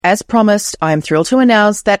As promised, I am thrilled to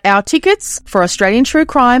announce that our tickets for Australian True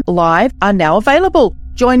Crime Live are now available.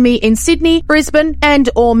 Join me in Sydney, Brisbane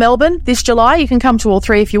or Melbourne this July. You can come to all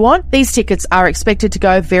three if you want. These tickets are expected to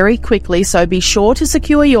go very quickly, so be sure to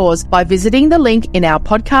secure yours by visiting the link in our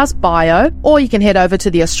podcast bio, or you can head over to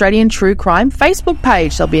the Australian True Crime Facebook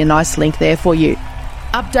page. There'll be a nice link there for you.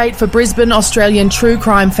 Update for Brisbane Australian True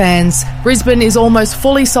Crime fans. Brisbane is almost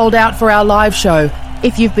fully sold out for our live show.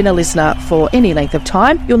 If you've been a listener for any length of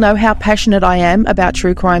time, you'll know how passionate I am about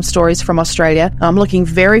true crime stories from Australia. I'm looking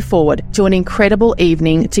very forward to an incredible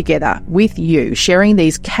evening together with you, sharing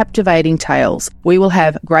these captivating tales. We will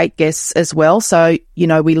have great guests as well, so you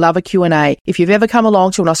know we love a Q&A. If you've ever come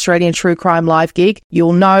along to an Australian True Crime Live gig,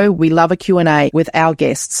 you'll know we love a Q&A with our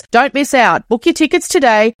guests. Don't miss out. Book your tickets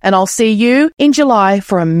today, and I'll see you in July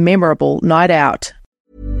for a memorable night out.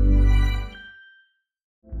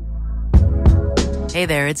 Hey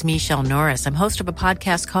there, it's Michelle Norris. I'm host of a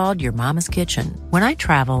podcast called Your Mama's Kitchen. When I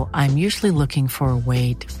travel, I'm usually looking for a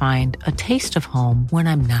way to find a taste of home when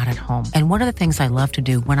I'm not at home. And one of the things I love to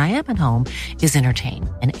do when I am at home is entertain.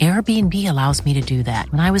 And Airbnb allows me to do that.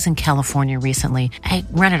 When I was in California recently, I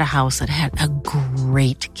rented a house that had a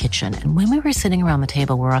great kitchen. And when we were sitting around the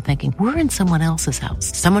table, we were all thinking, we're in someone else's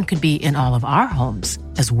house. Someone could be in all of our homes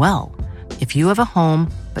as well. If you have a home,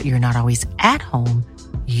 but you're not always at home,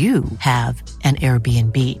 you have an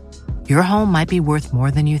Airbnb. Your home might be worth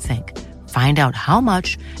more than you think. Find out how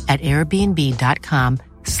much at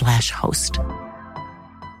airbnb.com/host.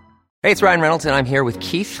 Hey, it's Ryan Reynolds, and I'm here with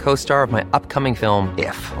Keith, co-star of my upcoming film,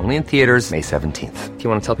 If, only in theaters May 17th. Do you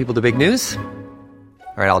want to tell people the big news?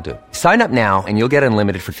 All right, I'll do it. Sign up now and you'll get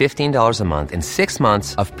unlimited for $15 a month and 6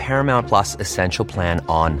 months of Paramount Plus Essential Plan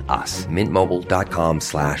on us.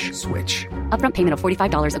 MintMobile.com/switch. Upfront payment of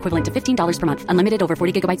 $45 equivalent to $15 per month. Unlimited over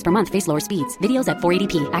 40 gigabytes per month. Face lower speeds. Videos at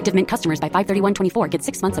 480p. Active Mint customers by 531.24 get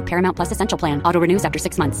 6 months of Paramount Plus Essential Plan. Auto renews after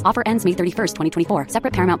 6 months. Offer ends May 31st, 2024.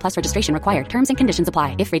 Separate Paramount Plus registration required. Terms and conditions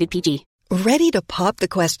apply if rated PG. Ready to pop the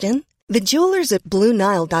question? The jewelers at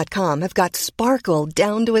BlueNile.com have got sparkle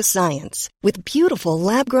down to a science with beautiful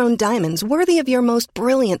lab-grown diamonds worthy of your most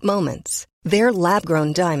brilliant moments. Their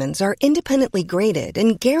lab-grown diamonds are independently graded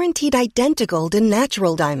and guaranteed identical to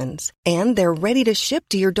natural diamonds, and they're ready to ship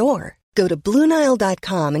to your door. Go to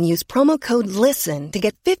BlueNile.com and use promo code LISTEN to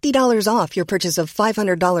get $50 off your purchase of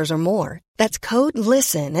 $500 or more. That's code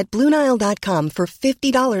LISTEN at BlueNile.com for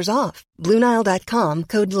 $50 off. BlueNile.com,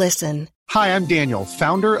 code LISTEN. Hi, I'm Daniel,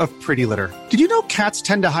 founder of Pretty Litter. Did you know cats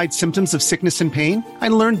tend to hide symptoms of sickness and pain? I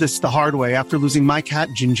learned this the hard way after losing my cat,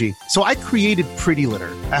 Gingy. So I created Pretty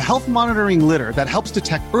Litter, a health monitoring litter that helps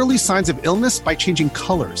detect early signs of illness by changing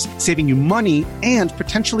colors, saving you money and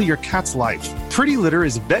potentially your cat's life. Pretty Litter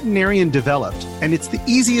is veterinarian developed, and it's the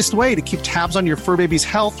easiest way to keep tabs on your fur baby's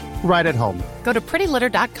health right at home. Go to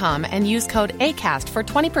prettylitter.com and use code ACAST for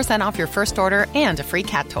 20% off your first order and a free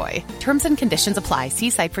cat toy. Terms and conditions apply. See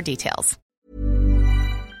site for details.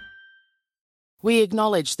 We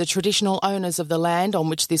acknowledge the traditional owners of the land on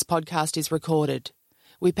which this podcast is recorded.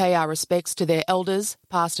 We pay our respects to their elders,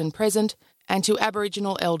 past and present, and to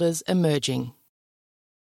Aboriginal elders emerging.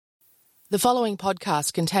 The following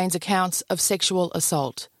podcast contains accounts of sexual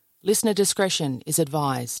assault. Listener discretion is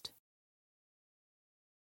advised.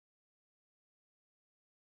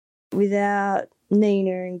 Without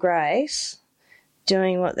Nina and Grace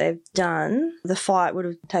doing what they've done, the fight would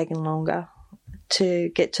have taken longer to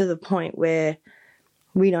get to the point where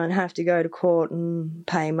we don't have to go to court and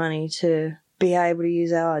pay money to be able to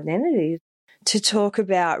use our identity. To talk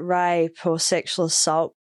about rape or sexual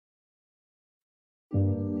assault.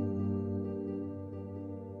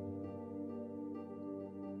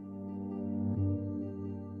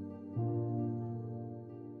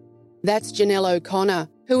 That's Janelle O'Connor,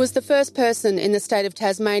 who was the first person in the state of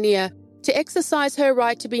Tasmania to exercise her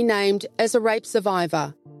right to be named as a rape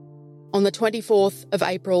survivor on the 24th of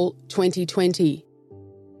April 2020.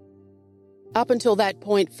 Up until that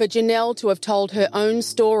point, for Janelle to have told her own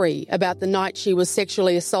story about the night she was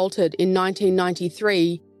sexually assaulted in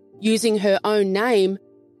 1993 using her own name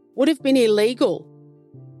would have been illegal,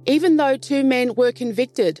 even though 2 men were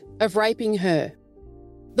convicted of raping her.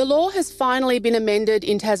 The law has finally been amended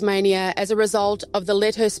in Tasmania as a result of the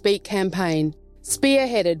Let Her Speak campaign,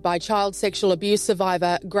 spearheaded by child sexual abuse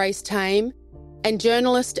survivor Grace Tame and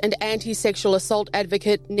journalist and anti-sexual assault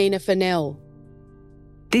advocate Nina Fennell.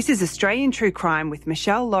 This is Australian True Crime with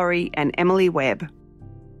Michelle Laurie and Emily Webb.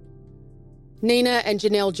 Nina and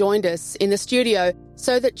Janelle joined us in the studio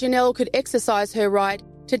so that Janelle could exercise her right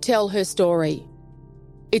to tell her story.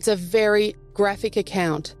 It's a very graphic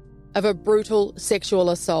account of a brutal sexual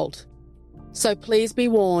assault. So please be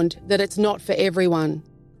warned that it's not for everyone.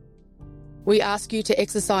 We ask you to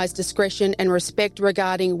exercise discretion and respect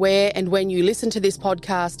regarding where and when you listen to this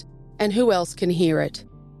podcast and who else can hear it.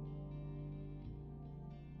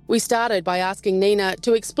 We started by asking Nina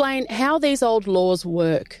to explain how these old laws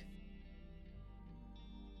work.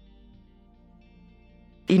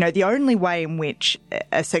 You know, the only way in which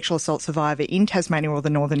a sexual assault survivor in Tasmania or the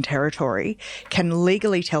Northern Territory can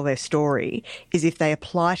legally tell their story is if they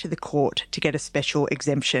apply to the court to get a special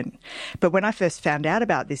exemption. But when I first found out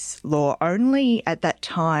about this law, only at that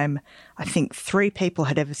time, I think 3 people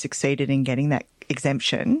had ever succeeded in getting that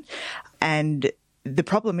exemption. And the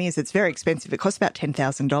problem is it's very expensive. It costs about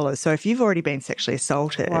 $10,000. So if you've already been sexually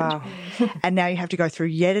assaulted and now you have to go through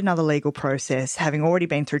yet another legal process, having already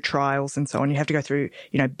been through trials and so on, you have to go through,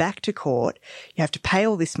 back to court. You have to pay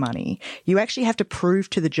all this money. You actually have to prove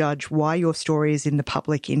to the judge why your story is in the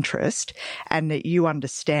public interest and that you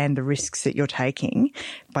understand the risks that you're taking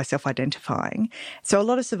by self-identifying. So a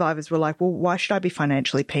lot of survivors were like, well, why should I be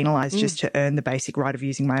financially penalised just to earn the basic right of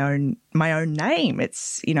using my own name?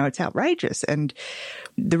 It's outrageous. And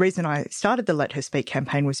the reason I started the Let Her Speak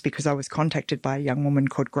campaign was because I was contacted by a young woman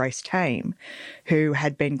called Grace Tame, who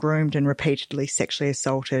had been groomed and repeatedly sexually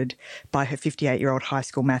assaulted by her 58-year-old high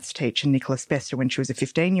school maths teacher, Nicholas Bester, when she was a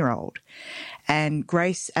 15-year-old. And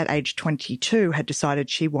Grace, at age 22, had decided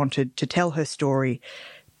she wanted to tell her story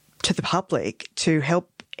to the public to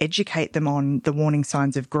help educate them on the warning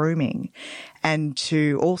signs of grooming and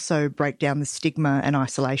to also break down the stigma and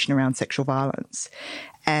isolation around sexual violence.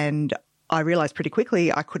 And I realised pretty quickly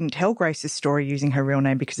I couldn't tell Grace's story using her real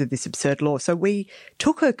name because of this absurd law. So we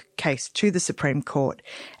took her case to the Supreme Court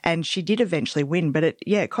and she did eventually win. But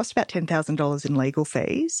it cost about $10,000 in legal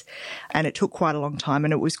fees and it took quite a long time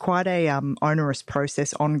and it was quite a onerous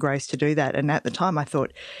process on Grace to do that. And at the time I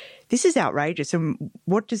thought, this is outrageous. And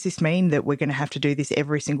what does this mean that we're going to have to do this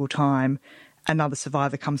every single time another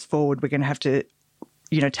survivor comes forward? We're going to have to,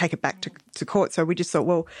 take it back to court. So we just thought,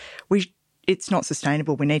 well, it's not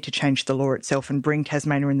sustainable. We need to change the law itself and bring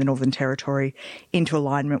Tasmania and the Northern Territory into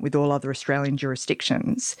alignment with all other Australian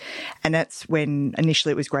jurisdictions. And that's when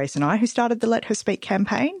initially it was Grace and I who started the Let Her Speak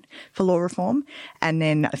campaign for law reform. And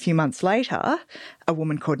then a few months later, a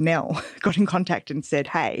woman called Nell got in contact and said,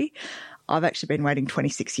 hey, I've actually been waiting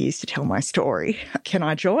 26 years to tell my story. Can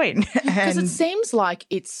I join? Because it seems like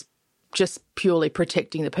it's just purely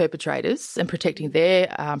protecting the perpetrators and protecting their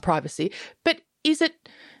privacy. But is it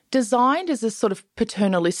designed as a sort of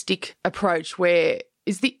paternalistic approach where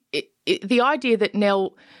is the idea that,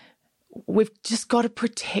 Nell, we've just got to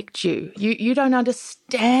protect you. You don't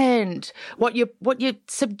understand what you're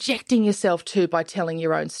subjecting yourself to by telling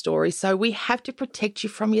your own story. So we have to protect you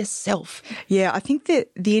from yourself. Yeah, I think that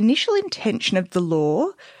the initial intention of the law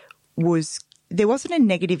was there wasn't a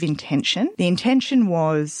negative intention. The intention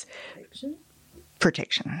was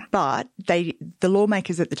protection. But the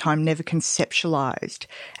lawmakers at the time never conceptualised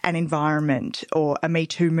an environment or a Me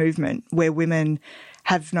Too movement where women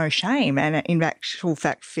have no shame and in actual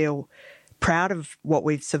fact feel proud of what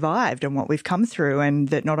we've survived and what we've come through, and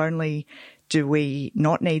that not only do we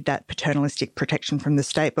not need that paternalistic protection from the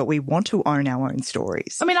state, but we want to own our own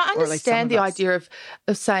stories. I mean, I understand the idea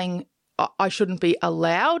of saying I shouldn't be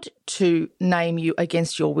allowed to name you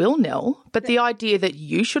against your will, Nell, but the idea that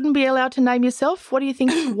you shouldn't be allowed to name yourself, what do you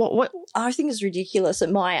think? What? I think it's ridiculous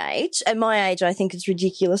at my age. At my age, I think it's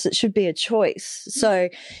ridiculous. It should be a choice. So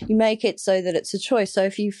you make it so that it's a choice. So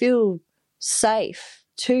if you feel safe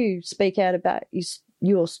to speak out about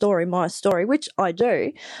your story, my story, which I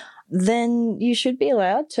do, then you should be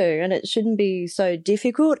allowed to, and it shouldn't be so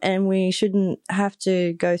difficult, and we shouldn't have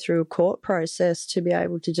to go through a court process to be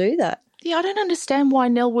able to do that. Yeah, I don't understand why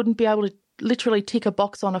Nell wouldn't be able to literally tick a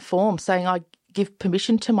box on a form saying I give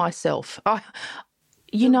permission to myself.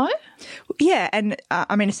 Yeah, and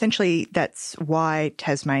I mean, essentially that's why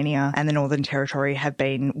Tasmania and the Northern Territory have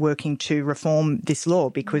been working to reform this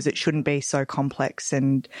law, because it shouldn't be so complex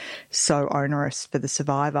and so onerous for the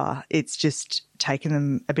survivor. It's just taken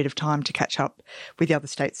them a bit of time to catch up with the other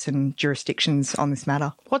states and jurisdictions on this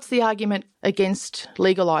matter. What's the argument against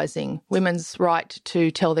legalising women's right to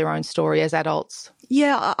tell their own story as adults?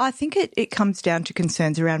 Yeah, I think it comes down to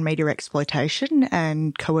concerns around media exploitation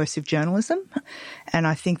and coercive journalism. And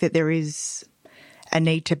I think that there is a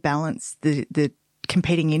need to balance the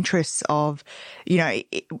competing interests of,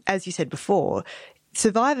 as you said before,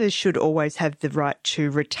 survivors should always have the right to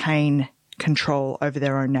retain control over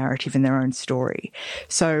their own narrative and their own story.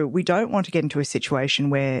 So we don't want to get into a situation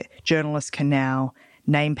where journalists can now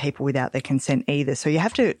name people without their consent either. So you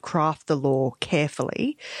have to craft the law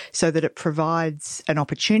carefully so that it provides an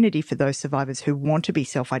opportunity for those survivors who want to be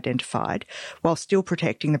self-identified while still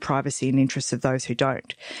protecting the privacy and interests of those who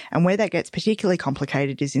don't. And where that gets particularly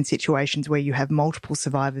complicated is in situations where you have multiple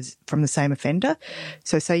survivors from the same offender.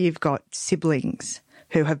 So say you've got siblings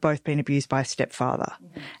who have both been abused by a stepfather,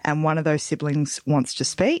 and one of those siblings wants to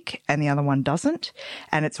speak and the other one doesn't,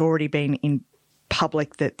 and it's already been in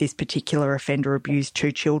public that this particular offender abused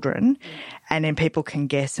two children, and then people can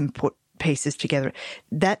guess and put pieces together.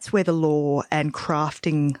 That's where the law and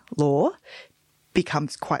crafting law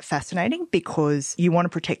becomes quite fascinating, because you want to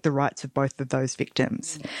protect the rights of both of those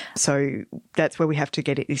victims. So that's where we have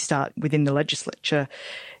to start within the legislature,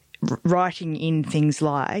 writing in things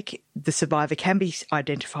like the survivor can be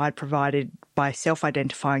identified provided by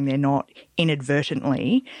self-identifying they're not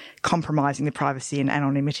inadvertently compromising the privacy and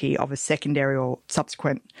anonymity of a secondary or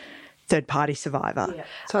subsequent third-party survivor. Yeah.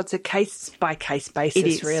 So it's a case-by-case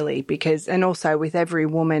basis, really, because, and also with every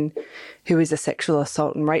woman who is a sexual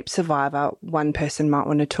assault and rape survivor, one person might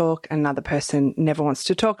want to talk, another person never wants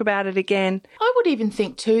to talk about it again. I would even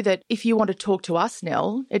think too that if you want to talk to us,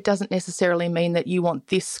 Nell, it doesn't necessarily mean that you want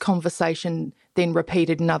this conversation then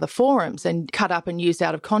repeated in other forums and cut up and used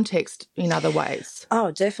out of context in other ways.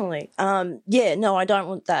 Oh, definitely. No, I don't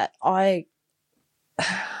want that.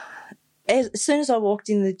 As soon as I walked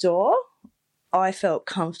in the door, I felt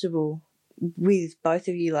comfortable with both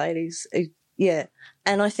of you ladies. Yeah.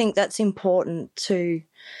 And I think that's important to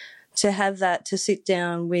have that, to sit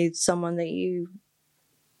down with someone that you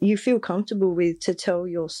feel comfortable with to tell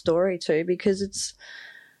your story to, because it's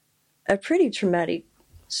a pretty traumatic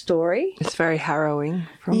story. It's very harrowing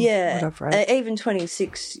from what I've read. Even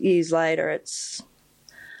 26 years later,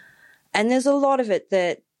 and there's a lot of it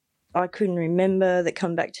that I couldn't remember that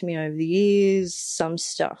come back to me over the years. Some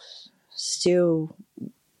stuff still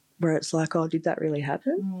where it's like, oh, did that really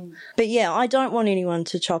happen? But yeah, I don't want anyone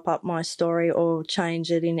to chop up my story or change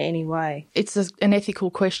it in any way. It's an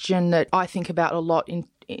ethical question that I think about a lot in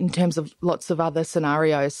terms of lots of other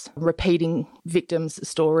scenarios, repeating victims'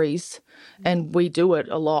 stories, and we do it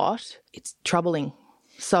a lot. It's troubling.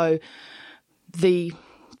 So the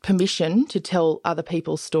permission to tell other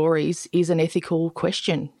people's stories is an ethical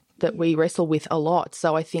question that we wrestle with a lot.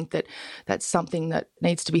 So I think that that's something that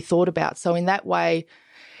needs to be thought about. So in that way,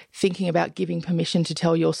 thinking about giving permission to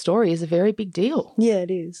tell your story is a very big deal. Yeah,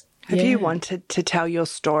 it is. Have you wanted to tell your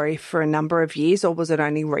story for a number of years, or was it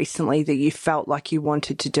only recently that you felt like you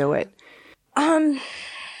wanted to do it? I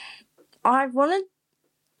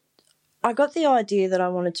got the idea that I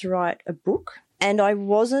wanted to write a book, and I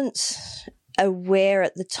wasn't aware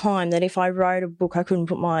at the time that if I wrote a book I couldn't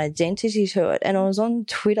put my identity to it. And I was on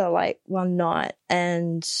Twitter late one night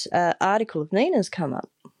and an article of Nina's come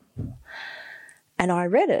up, and I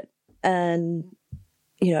read it, and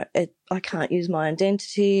I can't use my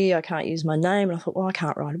identity, I can't use my name, and I thought, well, I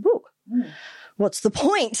can't write a book. What's the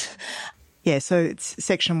point? Yeah, so it's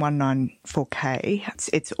Section 194K.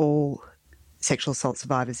 It's all sexual assault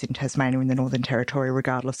survivors in Tasmania in the Northern Territory,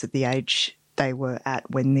 regardless of the age they were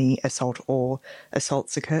at when the assault or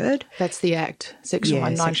assaults occurred. That's the Act, Section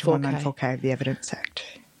 194K. Section 194K of the Evidence Act.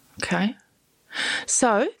 Okay.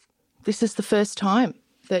 So this is the first time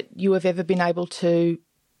that you have ever been able to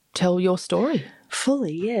tell your story?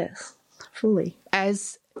 Fully, yes. Fully.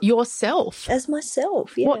 As yourself? As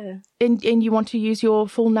myself, yeah. What, and you want to use your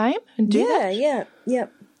full name and do that? Yeah.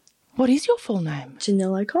 What is your full name?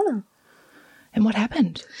 Janelle O'Connor. And what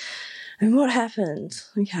happened?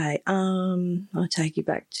 Okay, I'll take you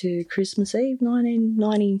back to Christmas Eve,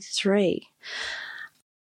 1993.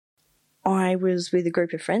 I was with a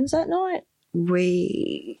group of friends that night.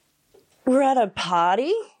 We were at a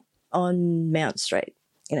party on Mount Street,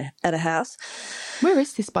 at a house. Where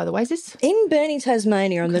is this, by the way? Is this? In Burnie,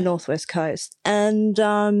 Tasmania, on the northwest coast. And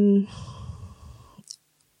at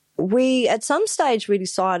some stage we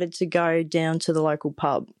decided to go down to the local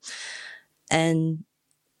pub, and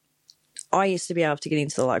I used to be able to get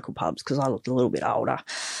into the local pubs because I looked a little bit older,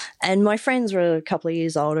 and my friends were a couple of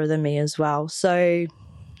years older than me as well. So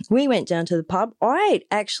we went down to the pub. I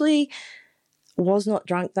actually was not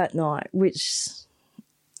drunk that night, which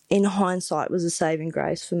in hindsight was a saving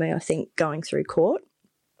grace for me, I think, going through court,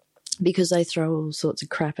 because they throw all sorts of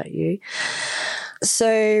crap at you.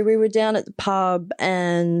 So we were down at the pub,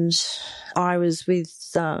 and I was with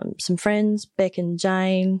some friends, Beck and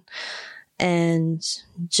Jane, and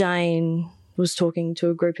Jane was talking to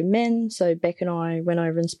a group of men, so Beck and I went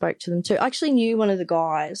over and spoke to them too. I actually knew one of the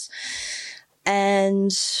guys,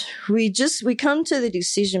 and we come to the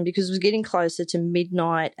decision, because it was getting closer to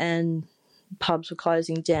midnight and pubs were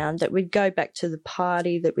closing down, that we'd go back to the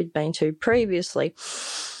party that we'd been to previously.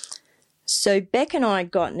 So Beck and I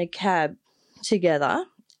got in a cab together.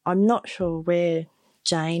 I'm not sure where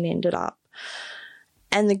Jane ended up.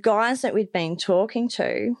 And the guys that we'd been talking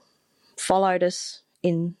to followed us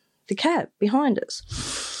in the cab behind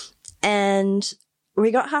us. And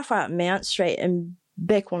we got halfway up Mount Street and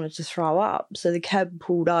Beck wanted to throw up. So the cab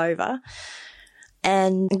pulled over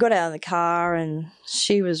and got out of the car, and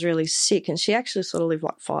she was really sick, and she actually sort of lived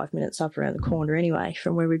like 5 minutes up around the corner anyway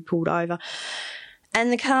from where we'd pulled over.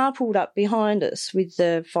 And the car pulled up behind us with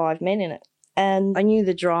the 5 men in it. And I knew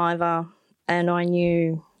the driver and I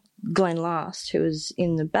knew Glenn Last, who was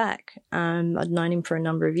in the back. I'd known him for a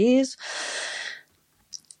number of years.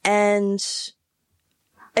 And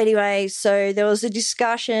anyway, so there was a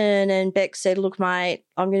discussion and Beck said, look, mate,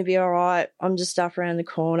 I'm going to be all right. I'm just up around the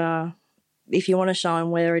corner. If you want to show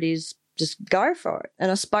him where it is, just go for it.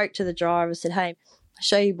 And I spoke to the driver, said, hey, I'll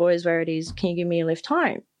show you boys where it is. Can you give me a lift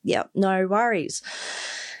home? Yep, no worries.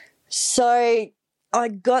 So I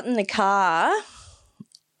got in the car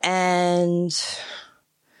and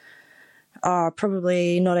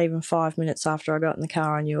probably not even 5 minutes after I got in the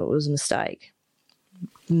car, I knew it was a mistake.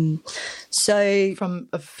 So from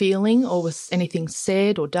a feeling, or was anything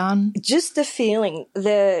said or done? Just the feeling.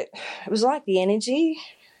 It was like the energy,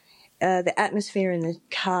 the atmosphere in the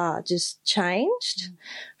car just changed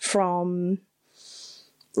from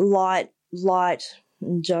light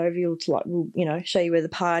and jovial to like, you know, show you where the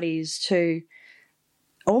party is, to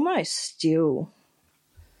almost still.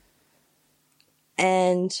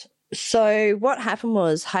 And so what happened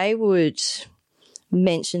was Haywood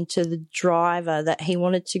mentioned to the driver that he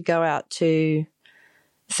wanted to go out to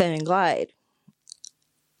Fernglade.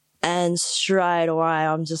 And straight away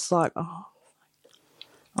I'm just like, oh,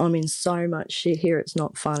 I'm in so much shit here, it's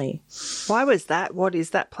not funny. Why was that? What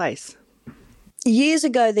is that place? Years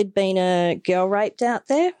ago there'd been a girl raped out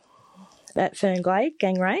there at Fernglade,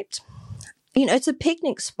 gang raped. You know, it's a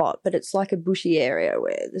picnic spot, but it's like a bushy area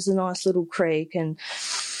where there's a nice little creek, and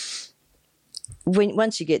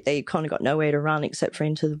once you get there, you've kind of got nowhere to run except for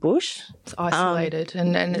into the bush. It's isolated,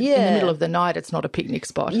 and in the middle of the night, it's not a picnic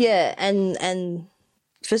spot. Yeah, and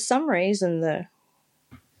for some reason, the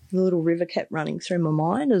little river kept running through my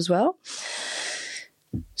mind as well.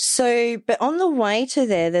 So, but on the way to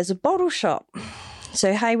there's a bottle shop.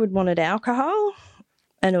 So Haywood wanted alcohol,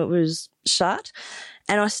 and it was shut.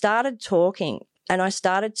 And I started talking. And I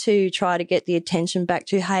started to try to get the attention back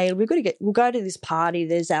to, hey, we'll go to this party,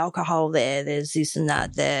 there's alcohol there, there's this and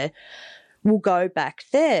that there. We'll go back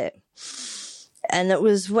there. And it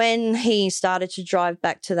was when he started to drive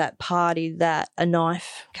back to that party that a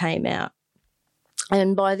knife came out.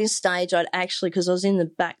 And by this stage, I'd actually, because I was in the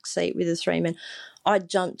back seat with the three men, I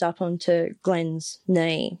jumped up onto Glenn's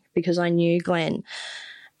knee because I knew Glenn.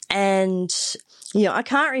 And, you know, I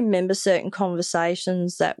can't remember certain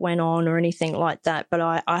conversations that went on or anything like that, but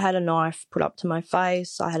I had a knife put up to my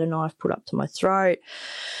face. I had a knife put up to my throat.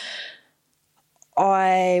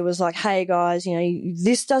 I was like, hey, guys, you know,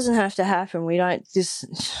 this doesn't have to happen.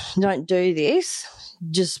 Don't do this.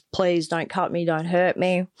 Just please don't cut me, don't hurt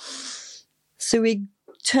me. So we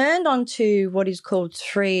turned onto what is called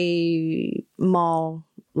 3 Mile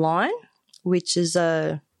Line, which is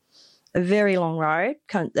a very long road.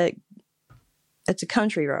 It's a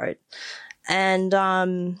country road. And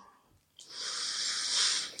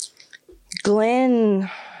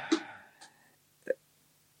Glenn,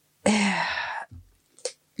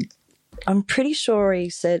 I'm pretty sure he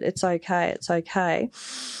said, it's okay, it's okay.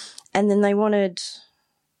 And then they wanted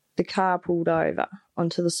the car pulled over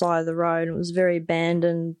onto the side of the road. It was very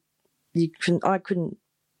abandoned. I couldn't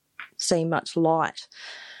see much light.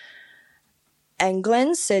 And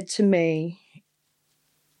Glenn said to me,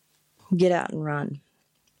 get out and run.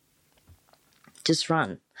 Just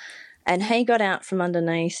run. And he got out from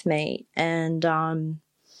underneath me, and 2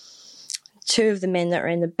 of the men that were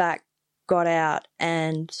in the back got out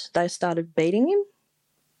and they started beating him,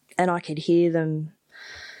 and I could hear them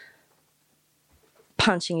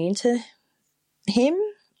punching into him,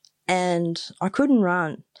 and I couldn't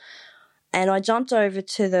run. And I jumped over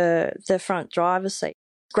to the front driver's seat,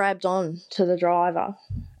 grabbed on to the driver,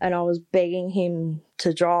 and I was begging him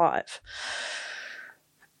to drive.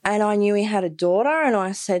 And I knew he had a daughter, and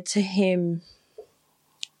I said to him,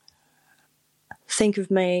 think of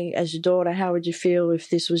me as your daughter. How would you feel if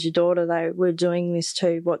this was your daughter they were doing this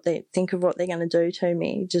to? Think of what they're going to do to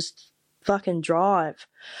me. Just fucking drive.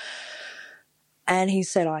 And he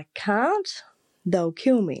said, I can't. They'll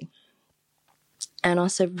kill me. And I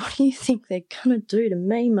said, what do you think they're going to do to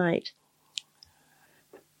me, mate?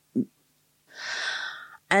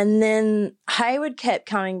 And then Hayward kept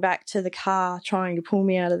coming back to the car, trying to pull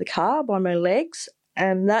me out of the car by my legs.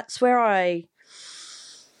 And that's where I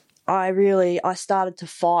started to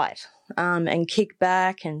fight and kick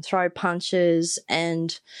back and throw punches,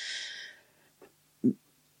 and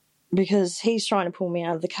because he's trying to pull me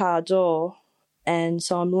out of the car door, and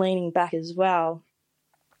so I'm leaning back as well.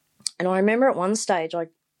 And I remember at one stage I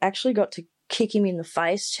actually got to kick him in the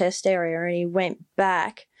face, chest area, and he went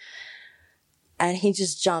back and he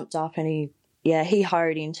just jumped up and he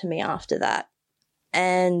hoed into me after that.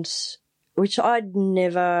 And which I'd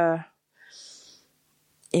never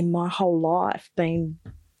in my whole life been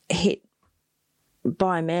hit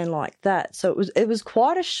by a man like that. So it was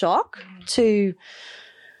quite a shock to,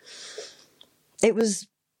 it was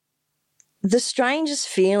the strangest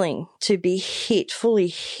feeling to be fully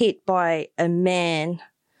hit by a man.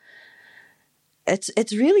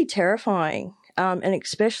 It's really terrifying, and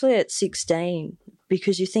especially at 16,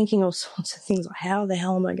 because you're thinking all sorts of things like, how the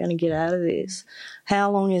hell am I going to get out of this?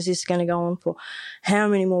 How long is this going to go on for? How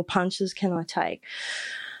many more punches can I take?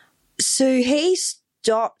 So he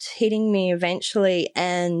stopped hitting me eventually,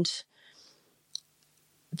 and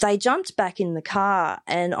they jumped back in the car,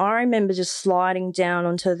 and I remember just sliding down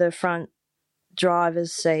onto the front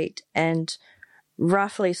driver's seat and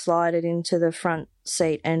roughly slided into the front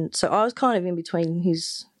seat, and so I was kind of in between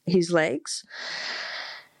his legs.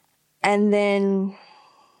 And then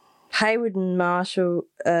Hayward and Marshall,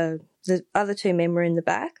 the other two men, were in the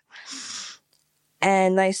back,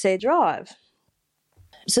 and they said drive.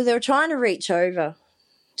 So they were trying to reach over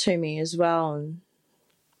to me as well and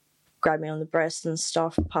grab me on the breast and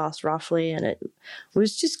stuff past roughly, and it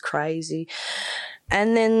was just crazy.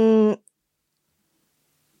 And then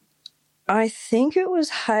I think it was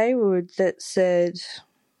Hayward that said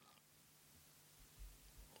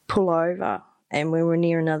pull over, and we were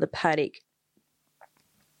near another paddock.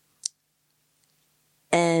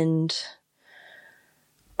 And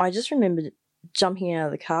I just remembered jumping out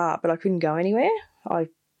of the car, but I couldn't go anywhere. I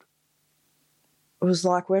was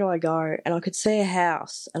like, where do I go? And I could see a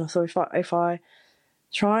house, and I thought if I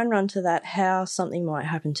try and run to that house, something might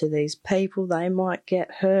happen to these people. They might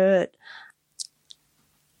get hurt.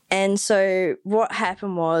 And so what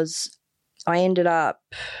happened was they ended up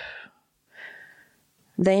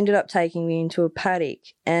taking me into a paddock,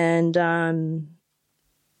 and I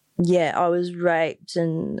was raped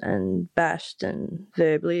and bashed and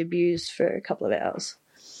verbally abused for a couple of hours.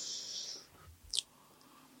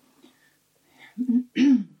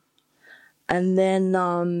 And then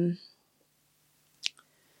so,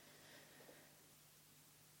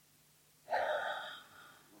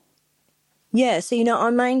 I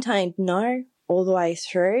maintained no all the way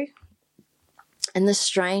through. And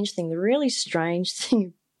the really strange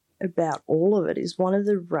thing about all of it is one of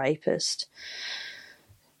the rapists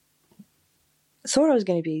thought I was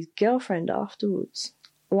going to be his girlfriend afterwards.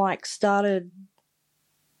 Like, started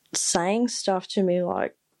saying stuff to me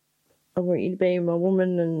like, I want you to be my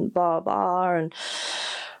woman and blah, blah. And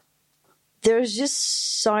there was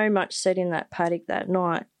just so much said in that paddock that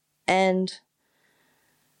night. And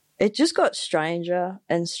it just got stranger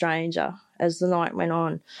and stranger as the night went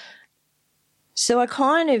on. So I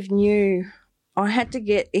kind of knew I had to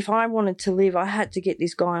if I wanted to live, I had to get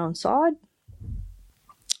this guy on side.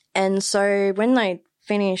 And so when they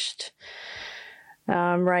finished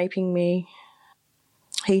raping me,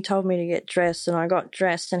 he told me to get dressed, and I got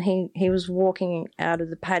dressed, and he was walking out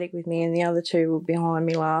of the paddock with me, and the other two were behind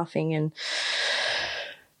me laughing and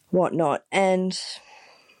whatnot. And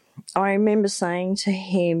I remember saying to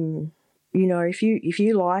him, if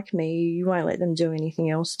you like me, you won't let them do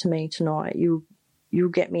anything else to me tonight. You'll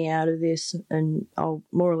get me out of this, and I'll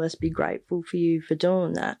more or less be grateful for you for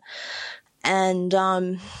doing that. And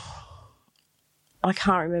I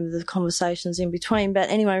can't remember the conversations in between,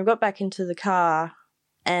 but anyway, we got back into the car,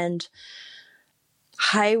 and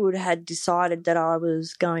Hayward had decided that I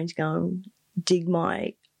was going to go and dig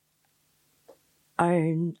my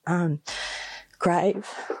own grave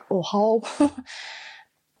or hole.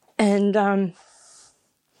 And I'm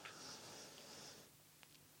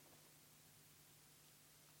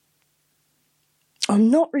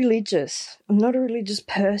not religious. I'm not a religious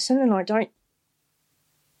person, and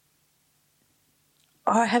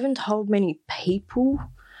I haven't told many people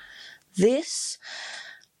this.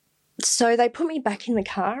 So they put me back in the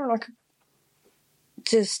car, and I could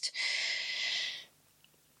just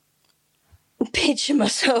picture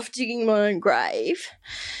myself digging my own grave,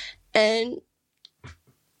 and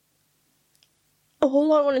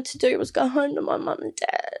all I wanted to do was go home to my mum and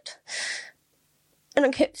dad. And I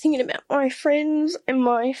kept thinking about my friends and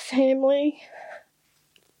my family.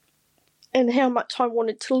 and how much I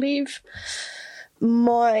wanted to live.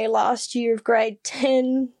 My last year of grade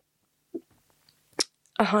 10,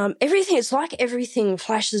 it's like everything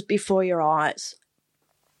flashes before your eyes.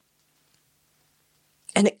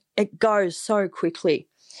 And it goes so quickly.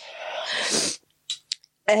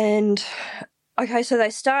 And, okay, so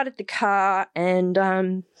they started the car and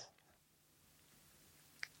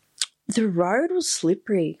the road was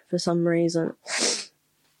slippery for some reason.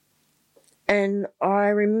 And I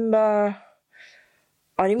remember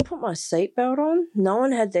I didn't put my seatbelt on. No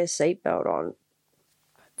one had their seatbelt on.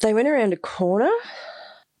 They went around a corner.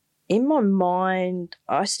 In my mind,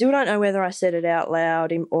 I still don't know whether I said it out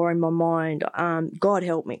loud or in my mind, God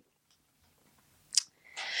help me.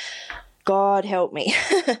 God help me.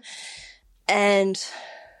 And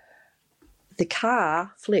the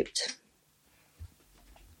car flipped.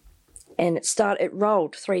 And it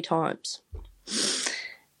rolled 3 times.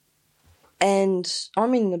 And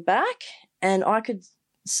I'm in the back and I could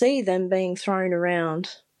see them being thrown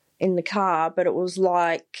around in the car, but it was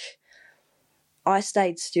like I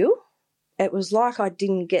stayed still. It was like I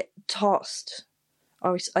didn't get tossed.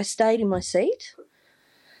 I stayed in my seat.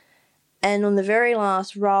 And on the very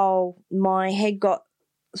last roll, my head got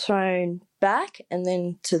thrown back and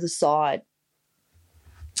then to the side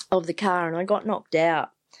of the car and I got knocked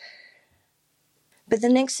out. But the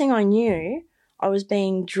next thing I knew, I was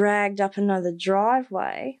being dragged up another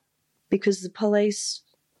driveway because the police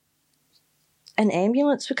and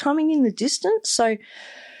ambulance were coming in the distance. So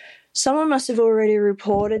someone must have already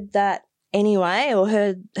reported that anyway or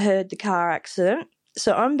heard the car accident.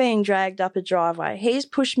 So I'm being dragged up a driveway. He's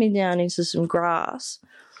pushed me down into some grass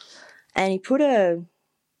and it was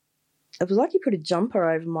like he put a jumper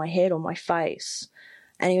over my head or my face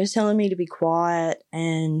and he was telling me to be quiet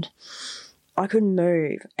and I couldn't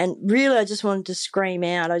move. And really I just wanted to scream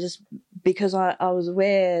out. Because I was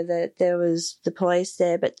aware that there was the police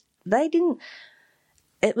there, but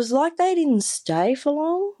it was like they didn't stay for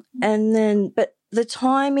long. But the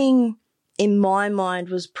timing in my mind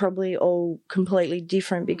was probably all completely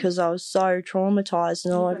different because I was so traumatised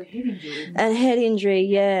and head injury,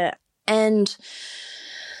 yeah. And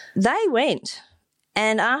they went.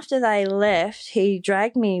 And after they left, he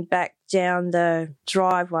dragged me back down the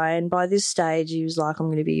driveway. And by this stage, he was like, I'm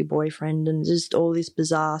going to be your boyfriend and just all this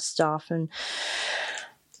bizarre stuff. And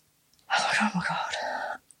I was like, oh, my God.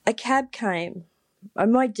 A cab came.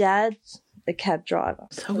 And my dad's a cab driver.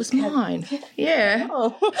 So was mine. Yeah.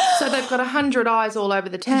 Oh. So they've got 100 eyes all over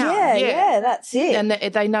the town. Yeah, that's it. And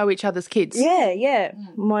they know each other's kids. Yeah.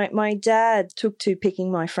 My dad took to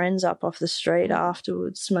picking my friends up off the street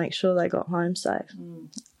afterwards to make sure they got home safe.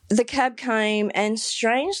 The cab came and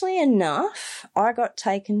strangely enough, I got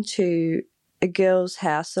taken to a girl's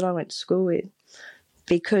house that I went to school with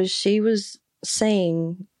because she was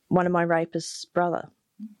seeing one of my rapist's brother.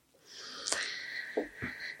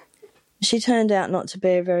 She turned out not to be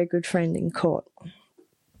a very good friend in court.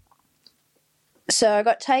 So I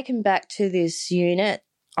got taken back to this unit.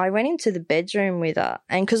 I went into the bedroom with her,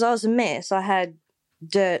 and because I was a mess, I had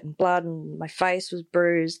dirt and blood and my face was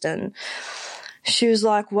bruised, and she was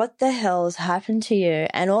like, what the hell has happened to you?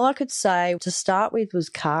 And all I could say to start with was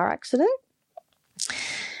car accident.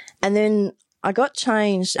 And then I got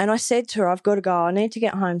changed and I said to her, I've got to go. I need to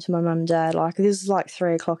get home to my mum and dad. Like, this is like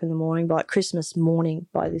 3 o'clock in the morning, like Christmas morning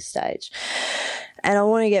by this stage. And I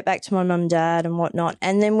want to get back to my mum and dad and whatnot.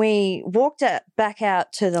 And then we walked back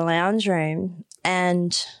out to the lounge room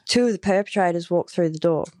and 2 of the perpetrators walked through the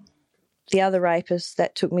door. The other rapist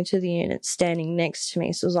that took me to the unit standing next to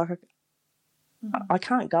me. So it was like, I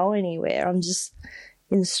can't go anywhere. I'm just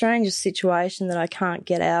in the strangest situation that I can't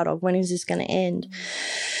get out of. When is this going to end?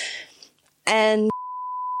 And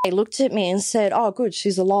he looked at me and said, oh, good,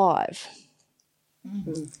 she's alive.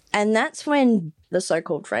 Mm-hmm. And that's when the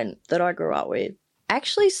so-called friend that I grew up with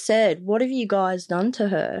actually said, what have you guys done to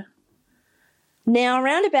her? Now,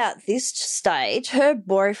 around about this stage, her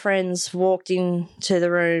boyfriends walked into the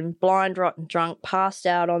room, blind, rotten, drunk, passed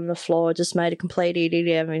out on the floor, just made a complete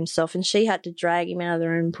idiot of himself, and she had to drag him out of the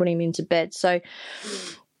room and put him into bed. So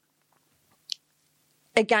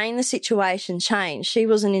again, the situation changed. She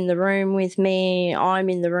wasn't in the room with me. I'm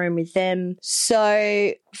in the room with them.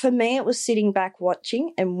 So for me, it was sitting back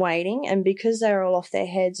watching and waiting. And because they were all off their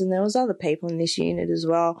heads and there was other people in this unit as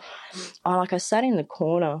well, I sat in the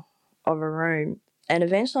corner of a room and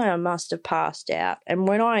eventually I must have passed out. And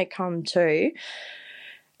when I come to,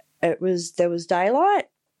 there was daylight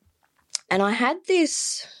and I had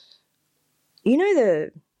this, you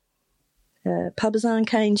know, the Parmesan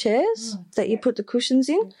cane chairs that you put the cushions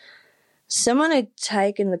in. Someone had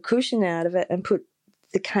taken the cushion out of it and put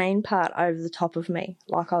the cane part over the top of me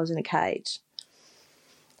like I was in a cage.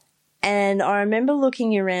 And I remember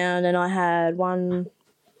looking around and I had one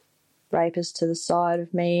rapist to the side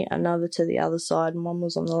of me, another to the other side, and one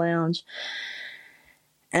was on the lounge.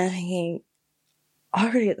 And I'm thinking,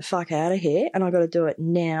 I've got to get the fuck out of here and I've got to do it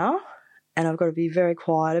now and I've got to be very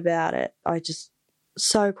quiet about it. I just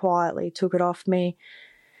so quietly took it off me,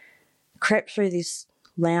 crept through this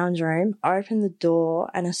lounge room, opened the door,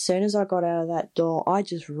 and as soon as I got out of that door, I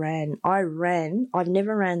just ran. I ran. I've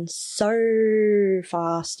never ran so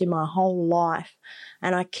fast in my whole life,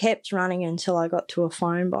 and I kept running until I got to a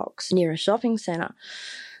phone box near a shopping centre.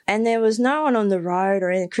 And there was no one on the road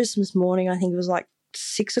or anything. Christmas morning, I think it was like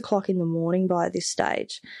 6 o'clock in the morning by this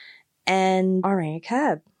stage, and I rang a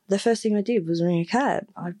cab. The first thing I did was ring a cab.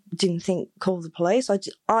 I didn't think call the police.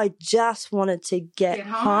 I just wanted to get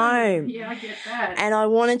home. Yeah, I get that. And I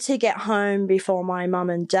wanted to get home before my mum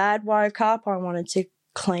and dad woke up. I wanted to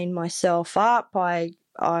clean myself up. I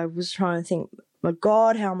was trying to think, my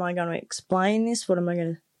God, how am I going to explain this? What am I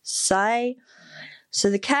going to say? So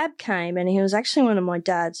the cab came and he was actually one of my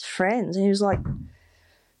dad's friends. And he was like,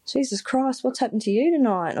 Jesus Christ, what's happened to you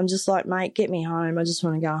tonight? And I'm just like, mate, get me home. I just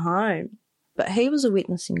want to go home. But he was a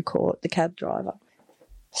witness in court, the cab driver.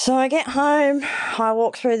 So I get home, I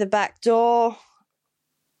walk through the back door,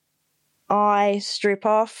 I strip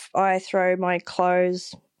off, I throw my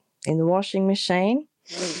clothes in the washing machine,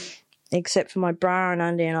 except for my bra and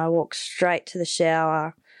undie, and I walk straight to the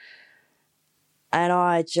shower. And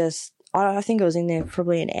I think I was in there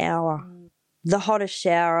probably an hour. The hottest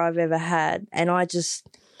shower I've ever had. And I just,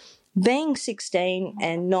 being 16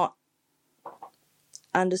 and not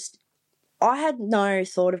I had no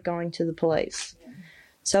thought of going to the police.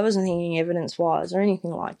 So I wasn't thinking evidence-wise or anything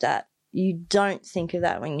like that. You don't think of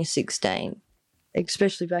that when you're 16,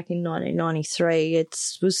 especially back in 1993. It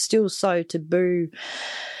was still so taboo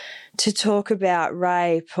to talk about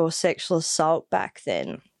rape or sexual assault back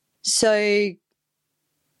then. So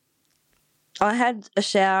I had a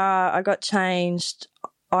shower, I got changed,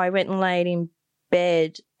 I went and laid in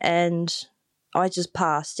bed and I just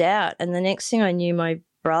passed out. And the next thing I knew, my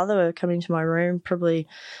brother come into my room probably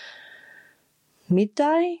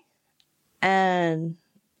midday and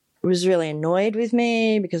was really annoyed with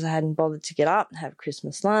me because I hadn't bothered to get up and have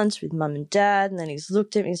Christmas lunch with mum and dad. And then he's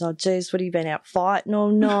looked at me, he's like, geez, what have you been out fighting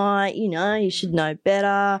all night? You know, you should know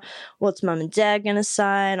better. What's mum and dad going to say?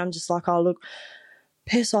 And I'm just like, oh, look,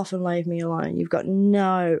 piss off and leave me alone. You've got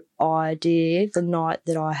no idea the night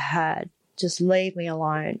that I had. Just leave me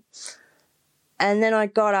alone. And then I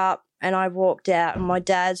got up and I walked out and my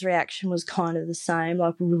dad's reaction was kind of the same,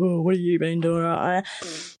 like, what have you been doing?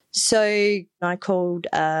 So I called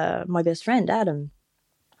my best friend, Adam.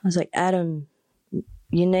 I was like, Adam,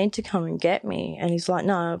 you need to come and get me. And he's like,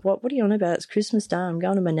 no, what are you on about? It's Christmas Day. I'm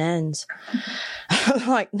going to my nan's. I'm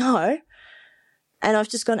like, no. And I've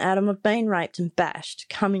just gone, Adam, I've been raped and bashed.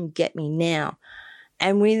 Come and get me now.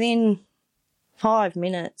 And within 5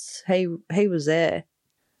 minutes, he was there.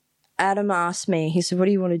 Adam asked me, he said, what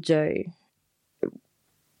do you want to do?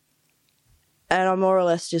 And I more or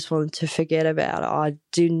less just wanted to forget about it. I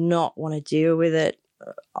do not want to deal with it.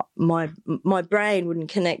 My brain wouldn't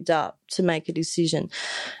connect up to make a decision.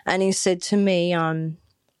 And he said to me,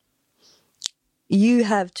 you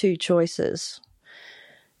have two choices.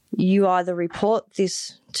 You either report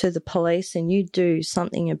this to the police and you do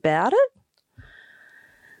something about it.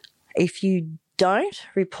 If you don't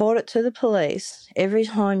report it to the police, every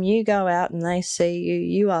time you go out and they see you,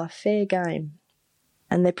 you are fair game.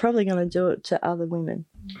 And they're probably going to do it to other women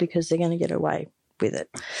because they're going to get away with it.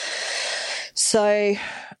 So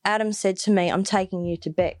Adam said to me, I'm taking you to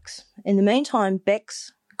Beck's. In the meantime,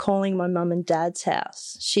 Beck's calling my mum and dad's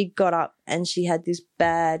house. She got up and she had this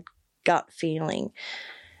bad gut feeling.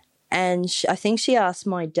 And I think she asked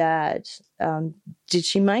my dad, did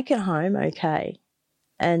she make it home okay?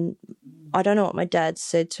 And I don't know what my dad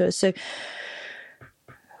said to her. So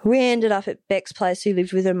we ended up at Beck's place. He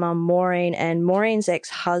lived with her mum, Maureen, and Maureen's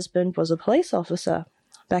ex-husband was a police officer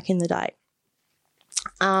back in the day.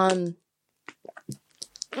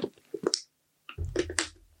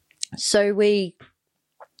 So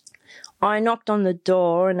I knocked on the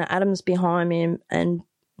door and Adam's behind me and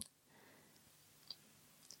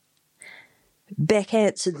Beck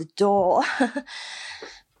answered the door.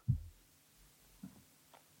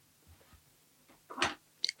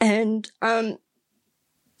 And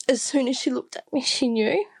as soon as she looked at me, she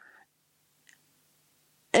knew.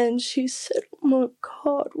 And she said, oh, my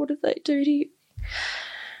God, what did they do to you?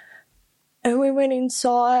 And we went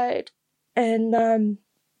inside and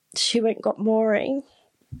she went and got Maureen.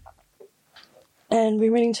 And we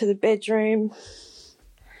went into the bedroom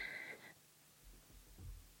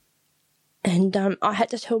And I had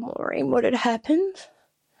to tell Maureen what had happened.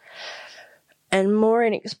 And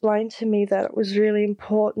Maureen explained to me that it was really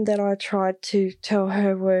important that I tried to tell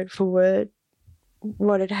her word for word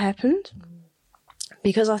what had happened,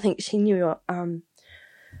 because I think she knew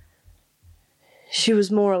she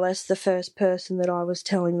was more or less the first person that I was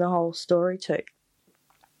telling the whole story to.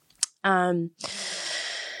 Do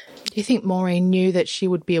you think Maureen knew that she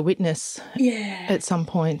would be a witness at some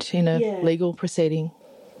point in a legal proceeding?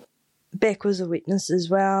 Beck was a witness as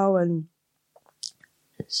well, and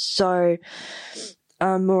so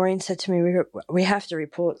Maureen said to me, we have to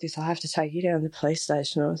report this. I have to take you down to the police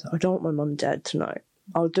station. I was like, I don't want my mum and dad to know.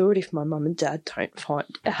 I'll do it if my mum and dad don't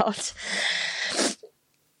find out.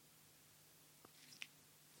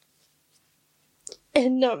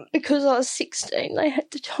 And because I was 16, they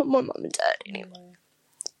had to tell my mum and dad anyway.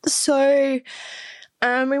 So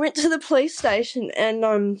we went to the police station, and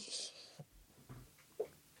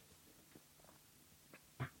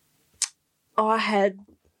I had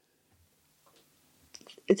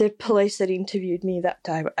the police that interviewed me that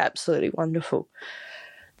day were absolutely wonderful.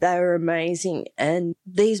 They were amazing, and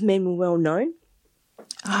these men were well known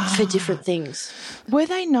for different things. Were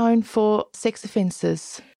they known for sex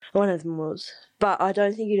offences? One of them was, but I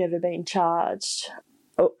don't think he'd ever been charged.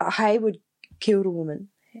 Hayward killed a woman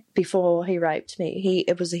before he raped me.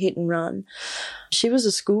 It was a hit and run. She was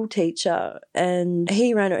a school teacher, and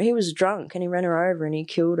he was drunk, and he ran her over and he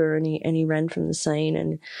killed her, and he ran from the scene.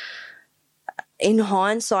 And in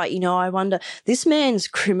hindsight, I wonder, this man's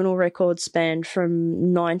criminal record spanned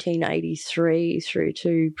from 1983 through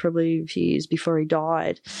to probably a few years before he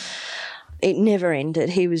died. It never ended.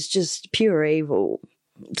 He was just pure evil.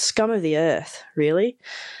 Scum of the earth, really.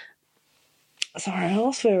 Sorry, I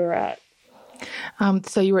lost where we're at.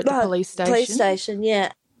 So you were at the police station? Police station,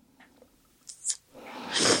 yeah.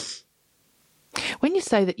 When you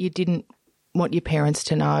say that you didn't want your parents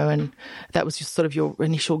to know and that was just sort of your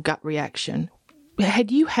initial gut reaction,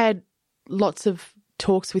 had you had lots of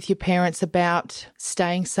talks with your parents about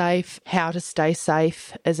staying safe, how to stay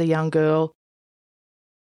safe as a young girl?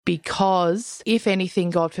 Because if anything,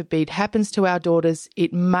 God forbid, happens to our daughters,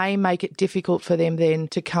 it may make it difficult for them then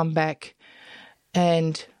to come back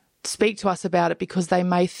and speak to us about it because they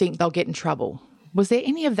may think they'll get in trouble. Was there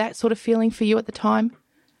any of that sort of feeling for you at the time?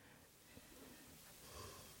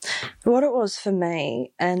 What it was for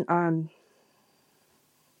me, and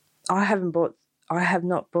I have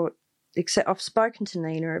not brought, except I've spoken to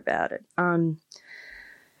Nina about it.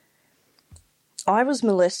 I was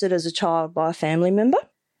molested as a child by a family member.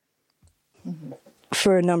 Mm-hmm.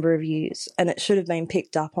 For a number of years, and it should have been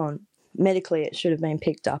picked up on. Medically, it should have been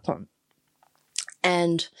picked up on.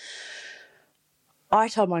 And I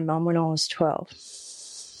told my mum when I was 12,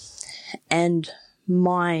 and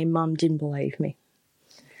my mum didn't believe me.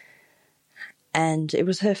 And it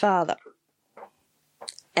was her father.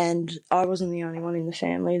 And I wasn't the only one in the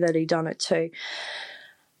family that he'd done it to.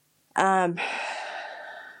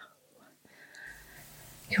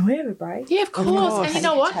 Can we have a break? Yeah, of course. And you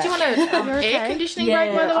know what? Do you want an air conditioning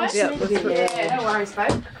break, by the way? Yeah, no worries,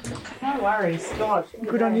 babe. No worries. God.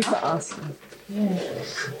 Good on you for asking. Yeah.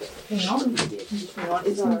 Hang on. The air conditioning on.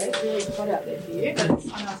 It's really hot out there for you, but I know it's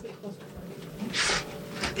getting close.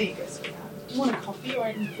 There you go, sweetheart. Do you want a coffee or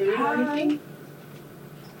any food or anything?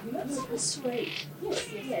 That's so sweet.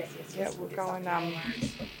 Yes. Yeah, we're going,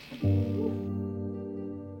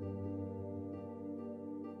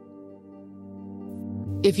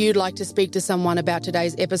 If you'd like to speak to someone about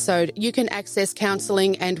today's episode, you can access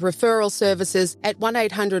counselling and referral services at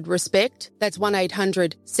 1-800-RESPECT, that's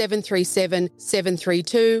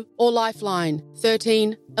 1-800-737-732, or Lifeline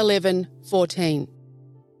 13 11 14.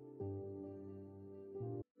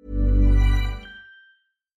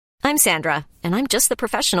 I'm Sandra, and I'm just the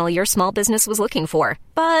professional your small business was looking for.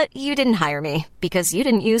 But you didn't hire me because you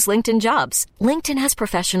didn't use LinkedIn Jobs. LinkedIn has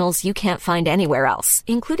professionals you can't find anywhere else,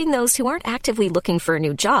 including those who aren't actively looking for a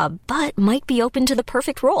new job, but might be open to the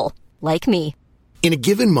perfect role, like me. In a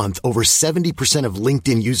given month, over 70% of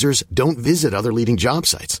LinkedIn users don't visit other leading job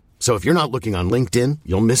sites. So if you're not looking on LinkedIn,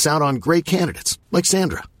 you'll miss out on great candidates, like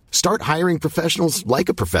Sandra. Start hiring professionals like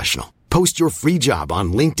a professional. Post your free job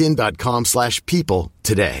on linkedin.com/people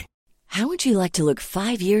today. How would you like to look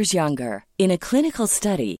 5 years younger? In a clinical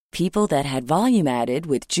study, people that had volume added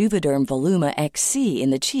with Juvederm Voluma XC in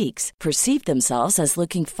the cheeks perceived themselves as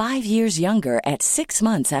looking 5 years younger at 6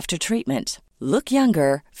 months after treatment. Look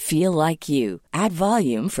younger, feel like you. Add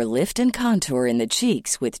volume for lift and contour in the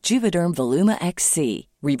cheeks with Juvederm Voluma XC.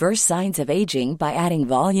 Reverse signs of aging by adding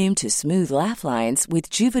volume to smooth laugh lines with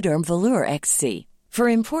Juvederm Volure XC. For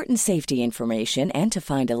important safety information and to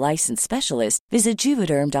find a licensed specialist, visit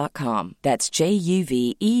Juvederm.com. That's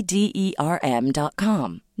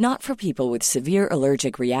JUVEDERM.com. Not for people with severe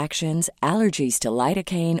allergic reactions, allergies to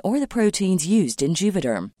lidocaine, or the proteins used in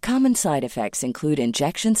Juvederm. Common side effects include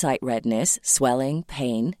injection site redness, swelling,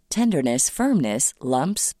 pain, tenderness, firmness,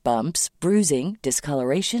 lumps, bumps, bruising,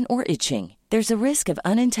 discoloration, or itching. There's a risk of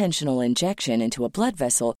unintentional injection into a blood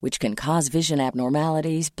vessel, which can cause vision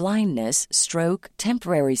abnormalities, blindness, stroke,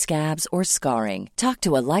 temporary scabs, or scarring. Talk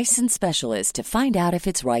to a licensed specialist to find out if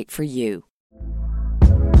it's right for you.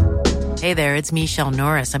 Hey there, it's Michelle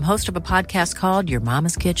Norris. I'm host of a podcast called Your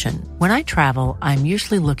Mama's Kitchen. When I travel, I'm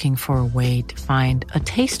usually looking for a way to find a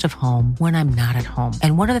taste of home when I'm not at home.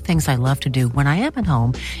 And one of the things I love to do when I am at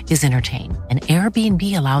home is entertain. And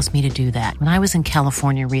Airbnb allows me to do that. When I was in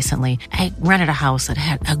California recently, I rented a house that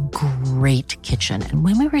had a great kitchen. And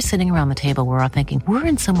when we were sitting around the table, we were all thinking, we're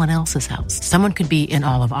in someone else's house. Someone could be in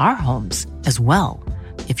all of our homes as well.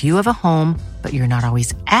 If you have a home, but you're not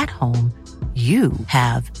always at home, you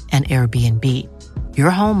have an Airbnb. Your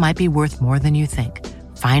home might be worth more than you think.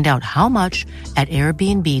 Find out how much at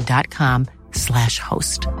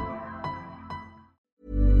airbnb.com/host.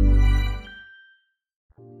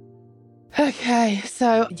 Okay,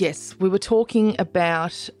 so yes, we were talking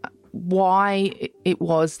about why it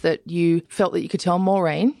was that you felt that you could tell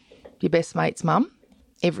Maureen, your best mate's mum,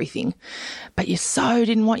 everything, but you so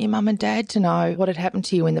didn't want your mum and dad to know what had happened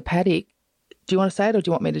to you in the paddock. Do you want to say it, or do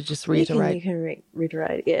you want me to just reiterate? You can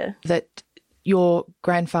reiterate, yeah. That your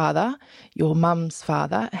grandfather, your mum's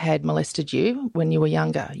father, had molested you when you were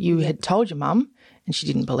younger. You had told your mum and she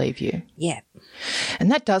didn't believe you. Yeah.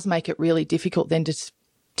 And that does make it really difficult then to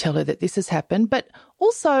tell her that this has happened. But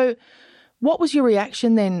also, what was your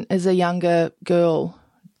reaction then as a younger girl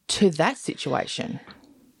to that situation?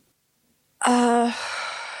 I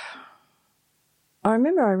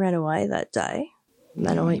remember I ran away that day. And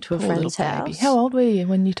I went to a friend's house. How old were you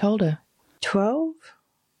when you told her? 12.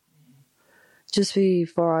 Just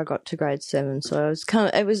before I got to grade 7. So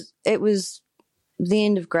I was it was the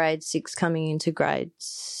end of grade 6 coming into grade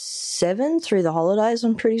 7 through the holidays,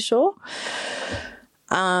 I'm pretty sure.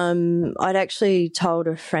 I'd actually told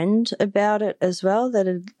a friend about it as well that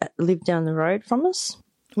had lived down the road from us.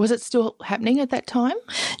 Was it still happening at that time?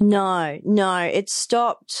 No, it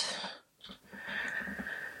stopped.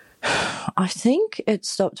 I think it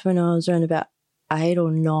stopped when I was around about 8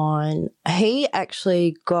 or 9. He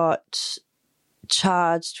actually got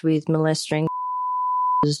charged with molesting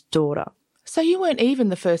his daughter. So you weren't even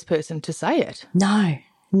the first person to say it? No,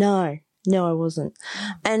 I wasn't.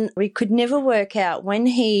 And we could never work out when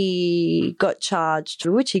he got charged,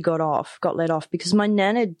 which he got let off, because my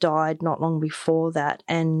nan had died not long before that,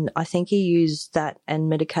 and I think he used that and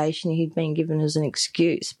medication he'd been given as an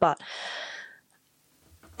excuse. But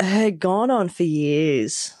it had gone on for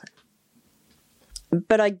years.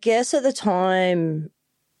 But I guess at the time,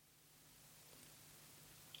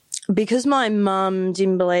 because my mum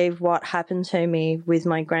didn't believe what happened to me with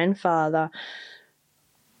my grandfather,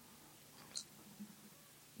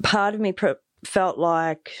 part of me felt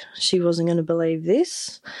like she wasn't going to believe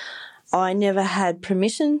this. I never had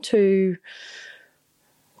permission to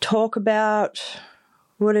talk about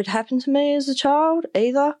what had happened to me as a child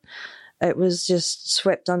either. It was just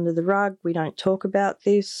swept under the rug. We don't talk about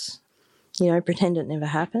this, pretend it never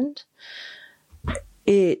happened.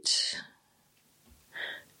 It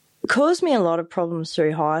caused me a lot of problems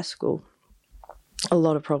through high school, a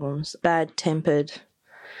lot of problems, bad-tempered,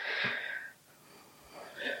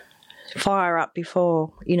 fire up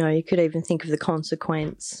before, you could even think of the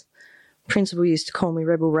consequence. Principal used to call me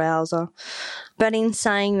Rebel Rouser. But in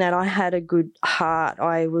saying that, I had a good heart.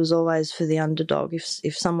 I was always for the underdog.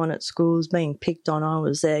 If someone at school was being picked on, I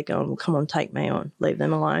was there going, well, come on, take me on, leave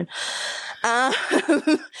them alone.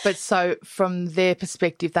 But so from their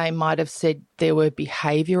perspective, they might have said there were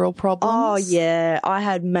behavioural problems? Oh, yeah. I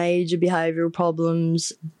had major behavioural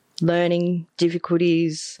problems, learning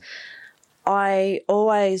difficulties. I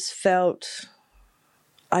always felt,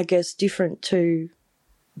 I guess, different to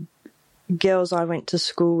girls I went to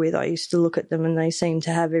school with. I used to look at them and they seemed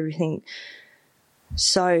to have everything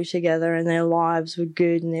so together and their lives were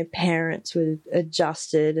good and their parents were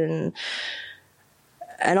adjusted, and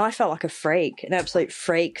I felt like a freak, an absolute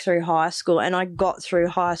freak through high school. And I got through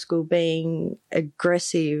high school being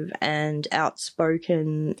aggressive and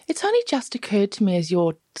outspoken. It's only just occurred to me as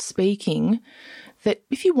you're speaking that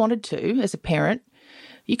if you wanted to, as a parent,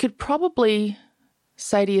 you could probably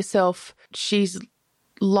say to yourself, she's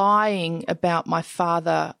lying about my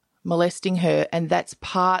father molesting her and that's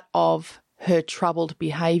part of her troubled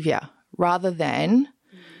behaviour, rather than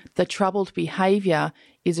the troubled behaviour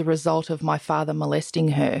is a result of my father molesting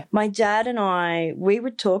her. My dad and I, we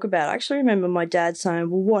would talk about it. I actually remember my dad saying,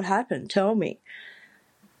 well, what happened? Tell me.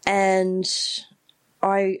 And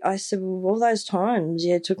I said, well, all those times,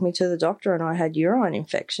 it took me to the doctor and I had urine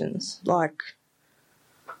infections. Like,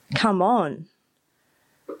 come on.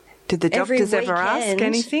 Did the doctors ever ask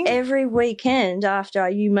anything? Every weekend after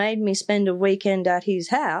you made me spend a weekend at his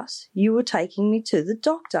house, you were taking me to the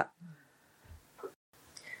doctor.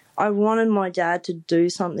 I wanted my dad to do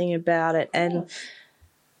something about it. And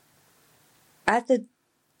at the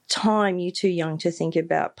time, you're too young to think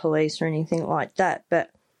about police or anything like that.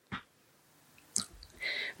 But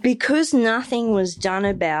because nothing was done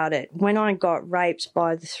about it, when I got raped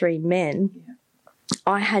by the 3 men,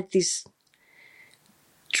 I had this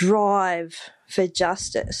drive for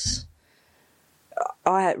justice.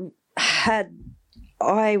 I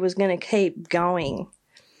was going to keep going.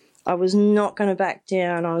 I was not going to back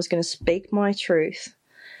down. I was going to speak my truth,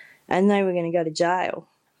 and they were going to go to jail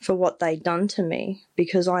for what they'd done to me,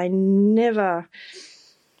 because I will never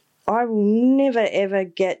ever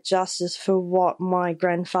get justice for what my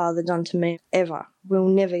grandfather done to me, ever. We'll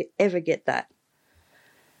never ever get that.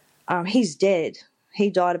 He's dead.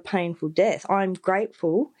 He died a painful death. I'm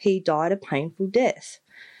grateful he died a painful death.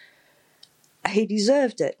 He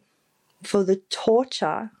deserved it for the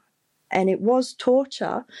torture, and it was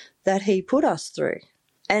torture that he put us through.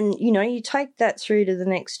 And, you know, you take that through to the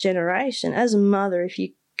next generation. As a mother, if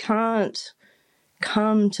you can't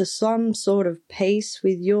come to some sort of peace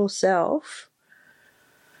with yourself,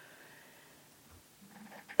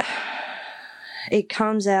 it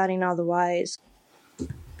comes out in other ways.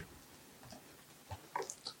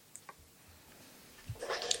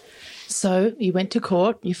 So you went to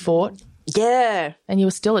court, you fought. Yeah. And you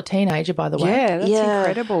were still a teenager, by the way. Yeah, that's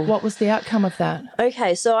incredible. What was the outcome of that?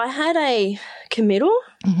 Okay, so I had a committal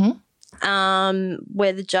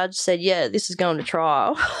where the judge said, yeah, this is going to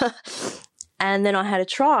trial. And then I had a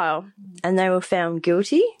trial and they were found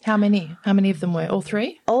guilty. How many? How many of them were? All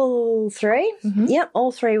 3? All 3. Yep,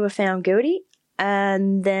 all 3 were found guilty.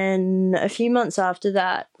 And then a few months after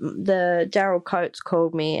that, the Daryl Coates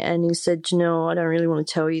called me and he said, Janelle, I don't really want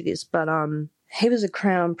to tell you this, but he was a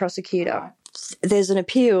Crown prosecutor. There's an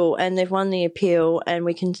appeal and they've won the appeal, and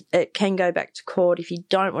it can go back to court. If you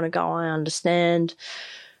don't want to go, I understand.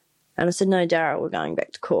 And I said, no, Daryl, we're going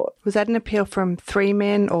back to court. Was that an appeal from 3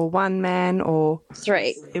 men or 1 man or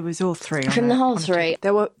 3? It was all 3. From the whole 3.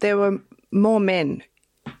 There were more men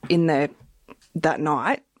in there that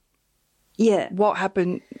night. Yeah. What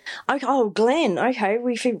happened? Okay, Glenn. Okay,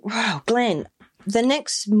 Glenn. The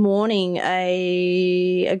next morning,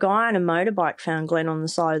 a guy on a motorbike found Glenn on the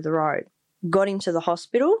side of the road, got him to the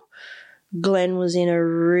hospital. Glenn was in a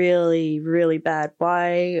really, really bad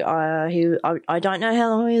way. I don't know how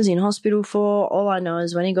long he was in hospital for. All I know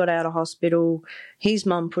is when he got out of hospital, his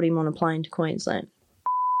mum put him on a plane to Queensland.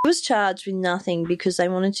 He was charged with nothing because they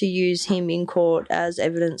wanted to use him in court as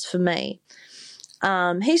evidence for me.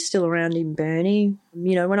 He's still around in Burnie.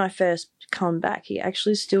 You know, when I first come back, he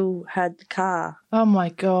actually still had the car. Oh, my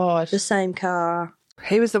God. The same car.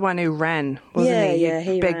 He was the one who ran, wasn't he? Yeah,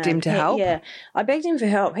 he begged ran. him to help? Yeah, I begged him for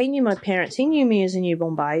help. He knew my parents. He knew me as a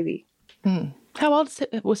newborn baby. How old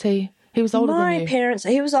was he? He was older than you? My parents,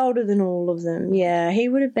 he was older than all of them, yeah. He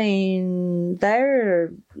would have been,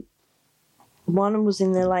 one was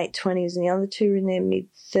in their late 20s and the other 2 were in their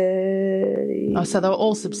mid-30s. Oh, so they were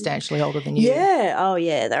all substantially older than you? Yeah. Oh,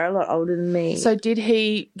 yeah. They're a lot older than me. So did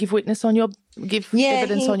he give evidence on your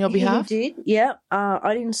behalf? He did, yeah.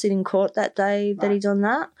 I didn't sit in court that day that he done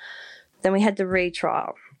that. Then we had the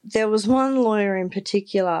retrial. There was one lawyer in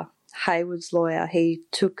particular, Hayward's lawyer. He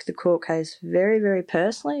took the court case very, very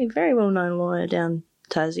personally. A very well-known lawyer down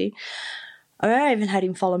Tassie. I even had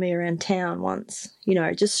him follow me around town once, you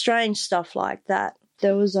know, just strange stuff like that.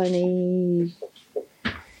 There was only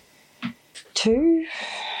two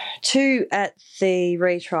at the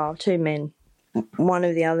retrial, 2 men. One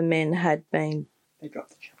of the other men had been... They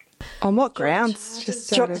dropped the charges. On what grounds?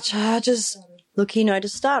 Just dropped the charges. Look, you know, to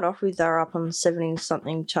start off with, they were up on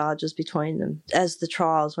 70-something charges between them. As the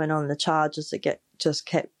trials went on, the charges that just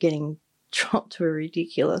kept getting dropped were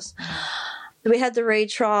ridiculous. We had the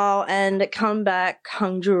retrial and it come back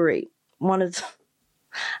hung jury. And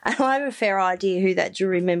I have a fair idea who that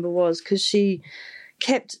jury member was because she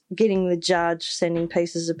kept getting the judge, sending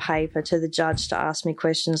pieces of paper to the judge to ask me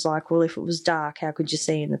questions like, well, if it was dark, how could you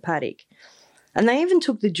see in the paddock? And they even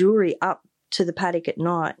took the jury up to the paddock at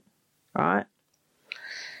night, right?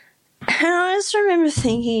 And I just remember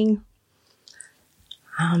thinking,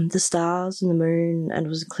 the stars and the moon, and it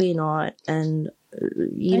was a clear night, and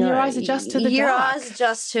your eyes adjust to the dark. Your eyes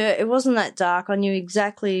adjust to it. It wasn't that dark. I knew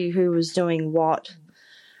exactly who was doing what.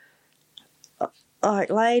 Like,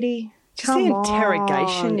 lady, come on. It's the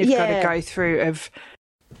interrogation you've got to go through of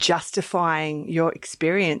justifying your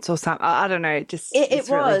experience or something. I don't know. It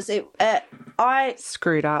was. Really I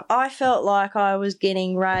screwed up. I felt like I was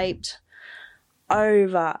getting raped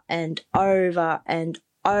over and over and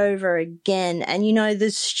over again. And,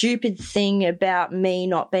 the stupid thing about me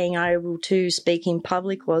not being able to speak in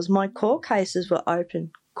public was my court cases were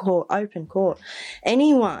open court.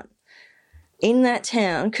 Anyone in that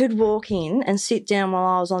town could walk in and sit down while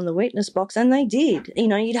I was on the witness box, and they did.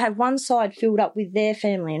 You'd have one side filled up with their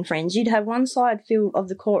family and friends. You'd have one side of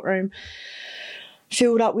the courtroom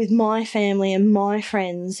filled up with my family and my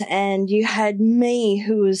friends, and you had me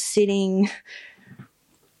who was sitting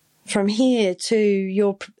from here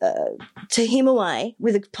to Himaway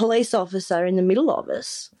with a police officer in the middle of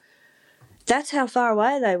us. That's how far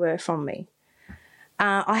away they were from me.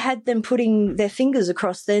 I had them putting their fingers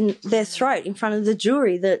across their throat in front of the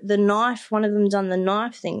jury. The knife, one of them done the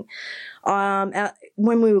knife thing.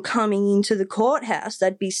 When we were coming into the courthouse,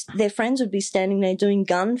 their friends would be standing there doing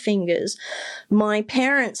gun fingers. My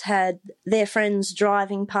parents had their friends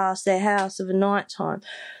driving past their house of a night time.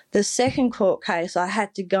 The second court case, I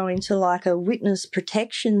had to go into like a witness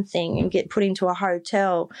protection thing and get put into a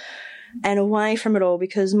hotel and away from it all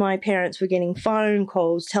because my parents were getting phone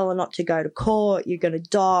calls, tell her not to go to court, you're going to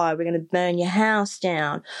die, we're going to burn your house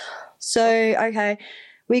down. So, okay,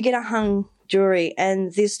 we get a hung jury,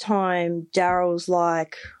 and this time Daryl's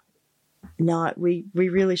like, no, we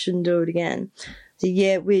really shouldn't do it again. So,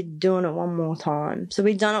 yeah, we're doing it one more time. So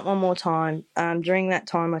we'd done it one more time. During that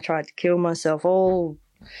time, I tried to kill myself.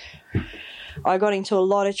 I got into a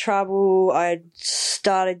lot of trouble. I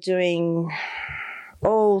started doing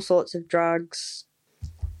all sorts of drugs.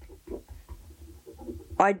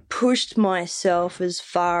 I pushed myself as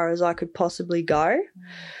far as I could possibly go.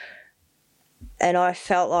 And I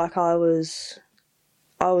felt like I was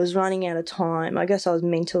running out of time. I guess I was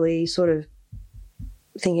mentally sort of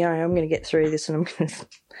thinking, I'm going to get through this, and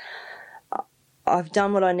I've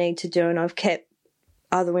done what I need to do, and I've kept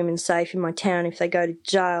other women safe in my town if they go to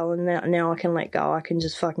jail, and now I can let go. I can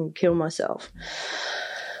just fucking kill myself.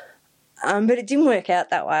 But it didn't work out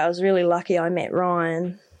that way. I was really lucky I met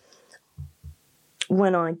Ryan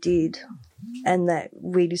when I did, and that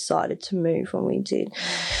we decided to move when we did.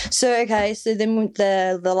 So, okay, so then with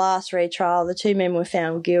the last retrial, the two men were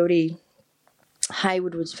found guilty.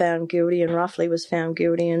 Hayward was found guilty and Ruffley was found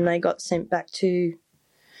guilty, and they got sent back to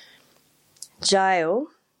jail.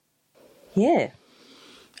 Yeah.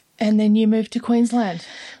 And then you moved to Queensland?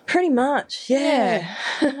 Pretty much, yeah.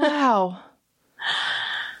 Wow.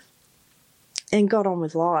 And got on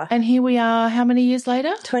with life. And here we are, how many years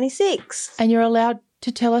later? 26. And you're allowed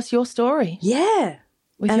to tell us your story? Yeah.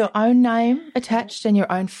 With your own name attached and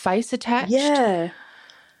your own face attached? Yeah.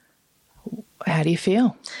 How do you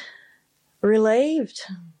feel? Relieved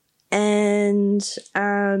and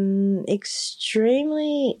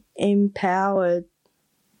extremely empowered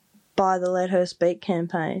by the Let Her Speak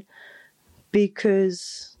campaign,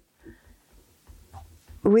 because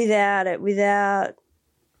without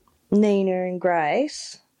Nina and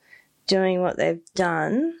Grace doing what they've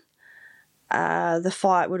done, the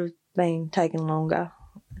fight would have been taken longer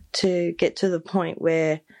to get to the point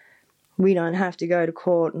where we don't have to go to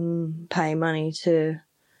court and pay money to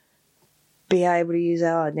be able to use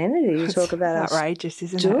our identity to talk about our story. Outrageous,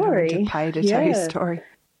 isn't it? Having to pay to tell your story.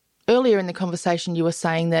 Earlier in the conversation, you were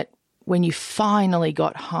saying that when you finally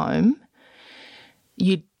got home,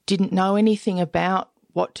 you didn't know anything about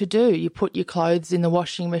what to do. You put your clothes in the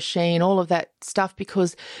washing machine, all of that stuff,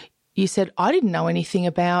 because you said, I didn't know anything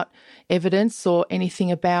about evidence or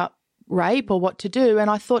anything about rape or what to do. And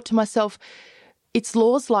I thought to myself, it's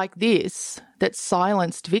laws like this that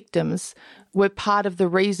silenced victims were part of the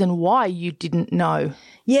reason why you didn't know.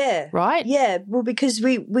 Yeah. Right? Yeah. Well, because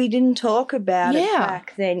we didn't talk about it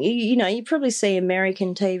back then. You probably see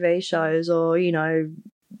American TV shows or,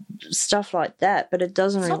 stuff like that, but it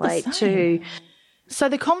doesn't relate to... So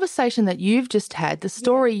the conversation that you've just had, the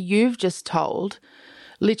story you've just told,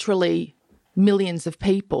 literally millions of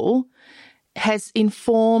people, has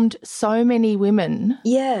informed so many women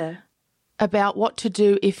about what to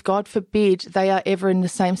do if, God forbid, they are ever in the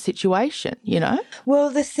same situation, Well,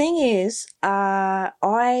 the thing is,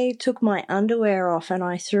 I took my underwear off and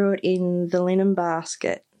I threw it in the linen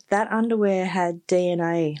basket. That underwear had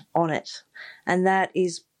DNA on it, and that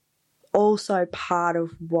is also part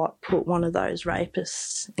of what put one of those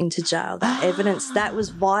rapists into jail. That evidence, that was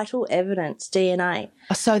vital evidence, DNA.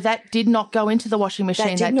 So that did not go into the washing machine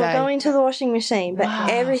that day? That did not go into the washing machine, but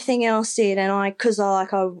everything else did. And because you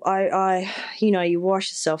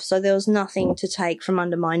wash yourself, so there was nothing to take from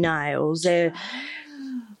under my nails. There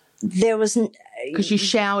wasn't... Because you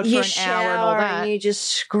showered for an hour and all that. And you just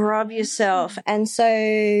scrub yourself. And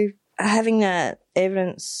so having that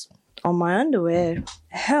evidence on my underwear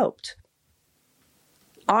helped.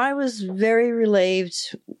 I was very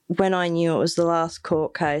relieved when I knew it was the last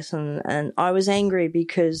court case, and I was angry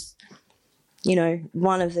because,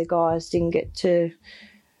 one of the guys didn't get to...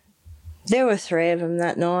 There were 3 of them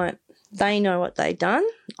that night. They know what they done.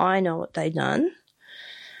 I know what they done.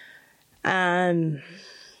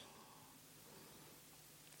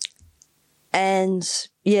 And,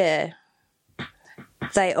 yeah,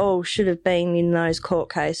 they all should have been in those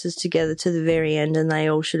court cases together to the very end, and they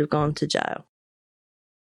all should have gone to jail.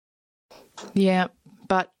 Yeah,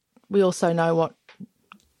 but we also know what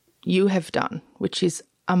you have done, which is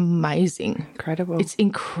amazing. Incredible. It's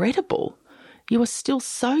incredible. You are still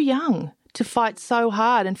so young to fight so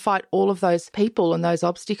hard and fight all of those people and those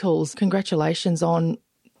obstacles. Congratulations on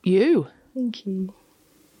you. Thank you.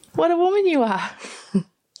 What a woman you are.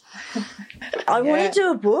 I want to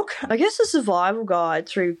do a book, I guess a survival guide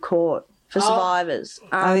through court for survivors.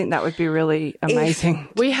 I think that would be really amazing.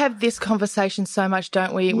 We have this conversation so much,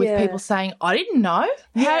 don't we, with people saying, I didn't know.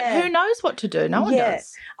 Who knows what to do? No one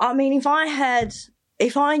does. I mean, if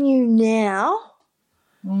I knew now,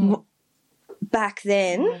 back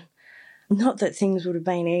then, not that things would have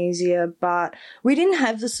been easier, but we didn't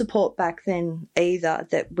have the support back then either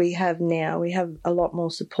that we have now. We have a lot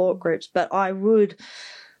more support groups, but I would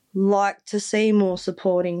like to see more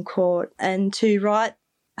support in court and to write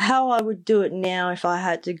how I would do it now if I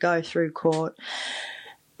had to go through court,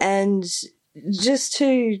 and just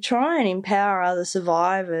to try and empower other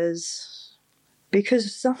survivors,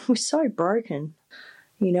 because we're so broken,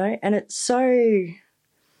 and it's so...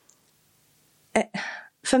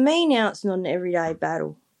 For me now, it's not an everyday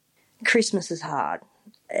battle. Christmas is hard.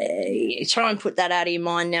 Try and put that out of your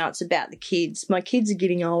mind now. It's about the kids. My kids are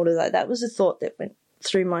getting older, though. That was a thought that went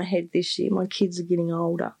through my head this year. My kids are getting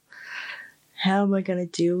older. How am I going to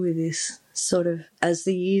deal with this sort of as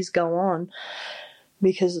the years go on?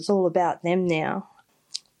 Because it's all about them now.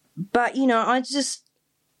 But, I just...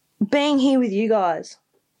 Being here with you guys,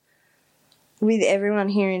 with everyone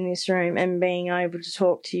here in this room, and being able to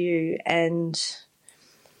talk to you and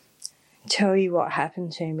tell you what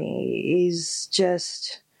happened to me is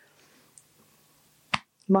just...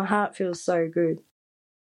 My heart feels so good.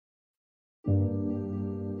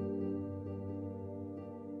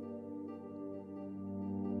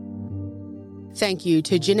 Thank you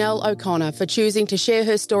to Janelle O'Connor for choosing to share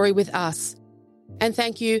her story with us. And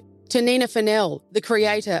thank you to Nina Fennell, the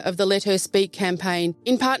creator of the Let Her Speak campaign,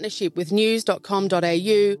 in partnership with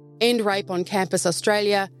news.com.au, End Rape on Campus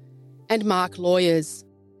Australia, and Mark Lawyers.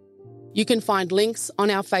 You can find links on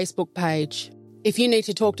our Facebook page. If you need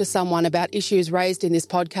to talk to someone about issues raised in this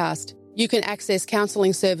podcast, you can access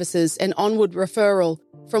counselling services and onward referral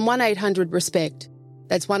from 1-800-RESPECT.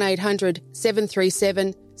 That's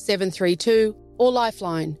 1-800-737-732 or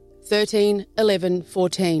Lifeline 13 11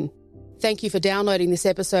 14. Thank you for downloading this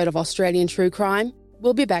episode of Australian True Crime.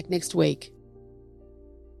 We'll be back next week.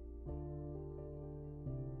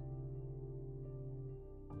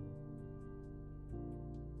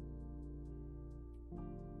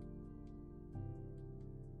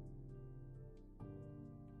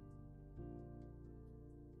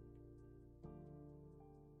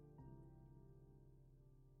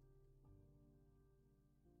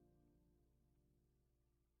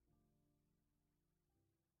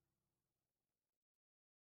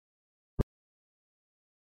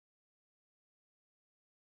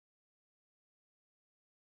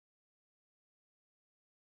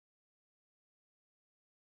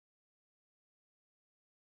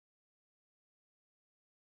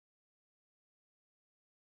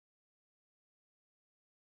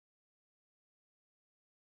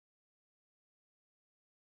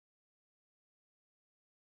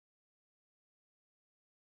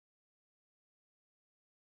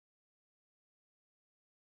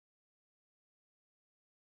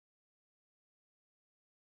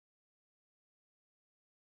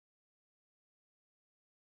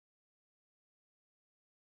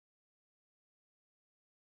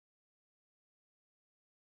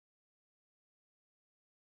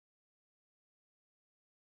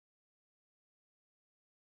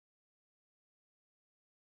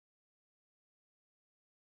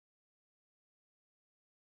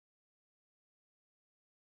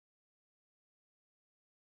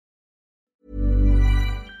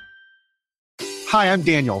 Hi, I'm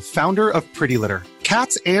Daniel, founder of Pretty Litter.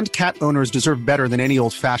 Cats and cat owners deserve better than any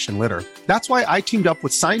old-fashioned litter. That's why I teamed up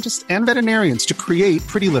with scientists and veterinarians to create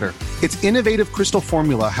Pretty Litter. Its innovative crystal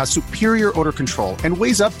formula has superior odor control and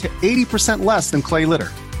weighs up to 80% less than clay litter.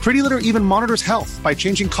 Pretty Litter even monitors health by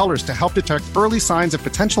changing colors to help detect early signs of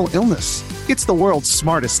potential illness. It's the world's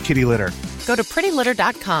smartest kitty litter. Go to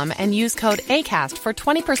prettylitter.com and use code ACAST for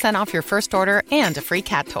 20% off your first order and a free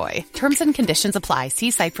cat toy. Terms and conditions apply.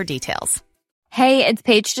 See site for details. Hey, it's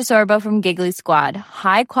Paige DeSorbo from Giggly Squad.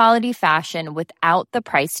 High quality fashion without the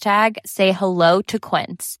price tag. Say hello to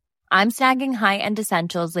Quince. I'm snagging high-end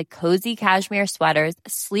essentials like cozy cashmere sweaters,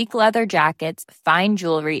 sleek leather jackets, fine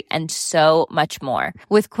jewelry, and so much more.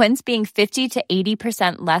 With Quince being 50 to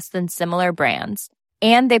 80% less than similar brands.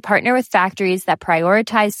 And they partner with factories that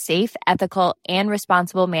prioritize safe, ethical, and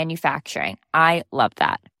responsible manufacturing. I love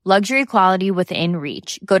that. Luxury quality within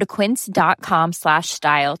reach. Go to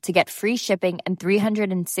quince.com/style to get free shipping and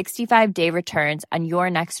 365-day returns on your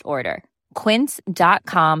next order.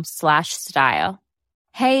 Quince.com/style.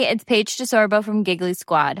 Hey, it's Paige DeSorbo from Giggly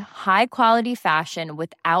Squad. High quality fashion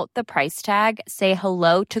without the price tag. Say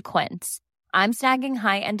hello to Quince. I'm snagging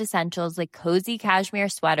high-end essentials like cozy cashmere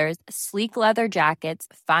sweaters, sleek leather jackets,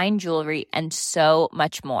 fine jewelry, and so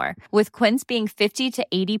much more. With Quince being 50 to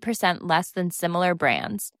 80% less than similar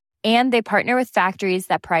brands. And they partner with factories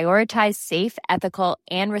that prioritize safe, ethical,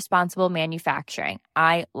 and responsible manufacturing.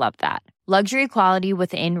 I love that. Luxury quality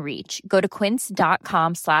within reach. Go to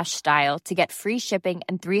quince.com/style to get free shipping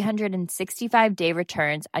and 365-day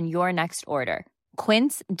returns on your next order.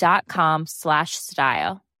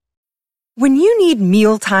 Quince.com/style. When you need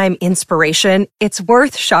mealtime inspiration, it's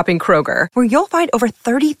worth shopping Kroger, where you'll find over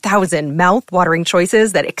 30,000 mouth-watering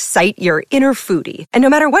choices that excite your inner foodie. And no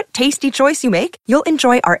matter what tasty choice you make, you'll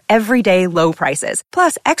enjoy our everyday low prices,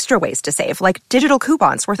 plus extra ways to save, like digital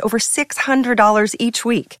coupons worth over $600 each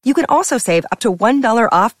week. You can also save up to $1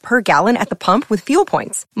 off per gallon at the pump with fuel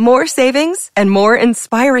points. More savings and more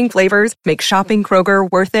inspiring flavors make shopping Kroger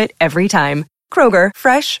worth it every time. Kroger,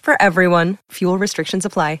 fresh for everyone. Fuel restrictions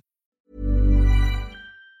apply.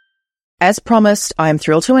 As promised, I am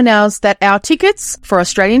thrilled to announce that our tickets for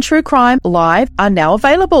Australian True Crime Live are now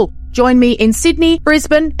available. Join me in Sydney,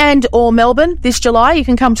 Brisbane and or Melbourne this July. You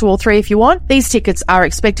can come to all three if you want. These tickets are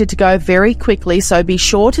expected to go very quickly, so be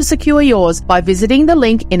sure to secure yours by visiting the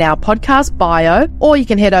link in our podcast bio, or you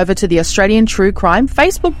can head over to the Australian True Crime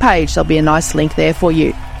Facebook page. There'll be a nice link there for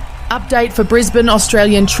you. Update for Brisbane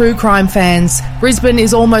Australian True Crime fans. Brisbane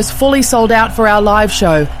is almost fully sold out for our live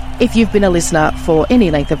show. If you've been a listener for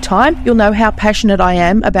any length of time, you'll know how passionate I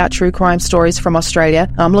am about true crime stories from Australia.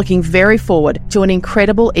 I'm looking very forward to an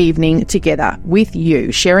incredible evening together with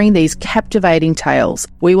you, sharing these captivating tales.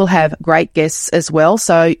 We will have great guests as well,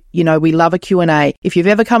 so you know we love a Q&A. If you've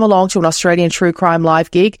ever come along to an Australian True Crime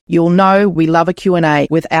Live gig, you'll know we love a Q&A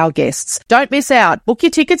with our guests. Don't miss out. Book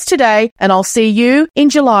your tickets today, and I'll see you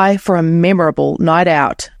in July for a memorable night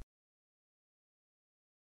out.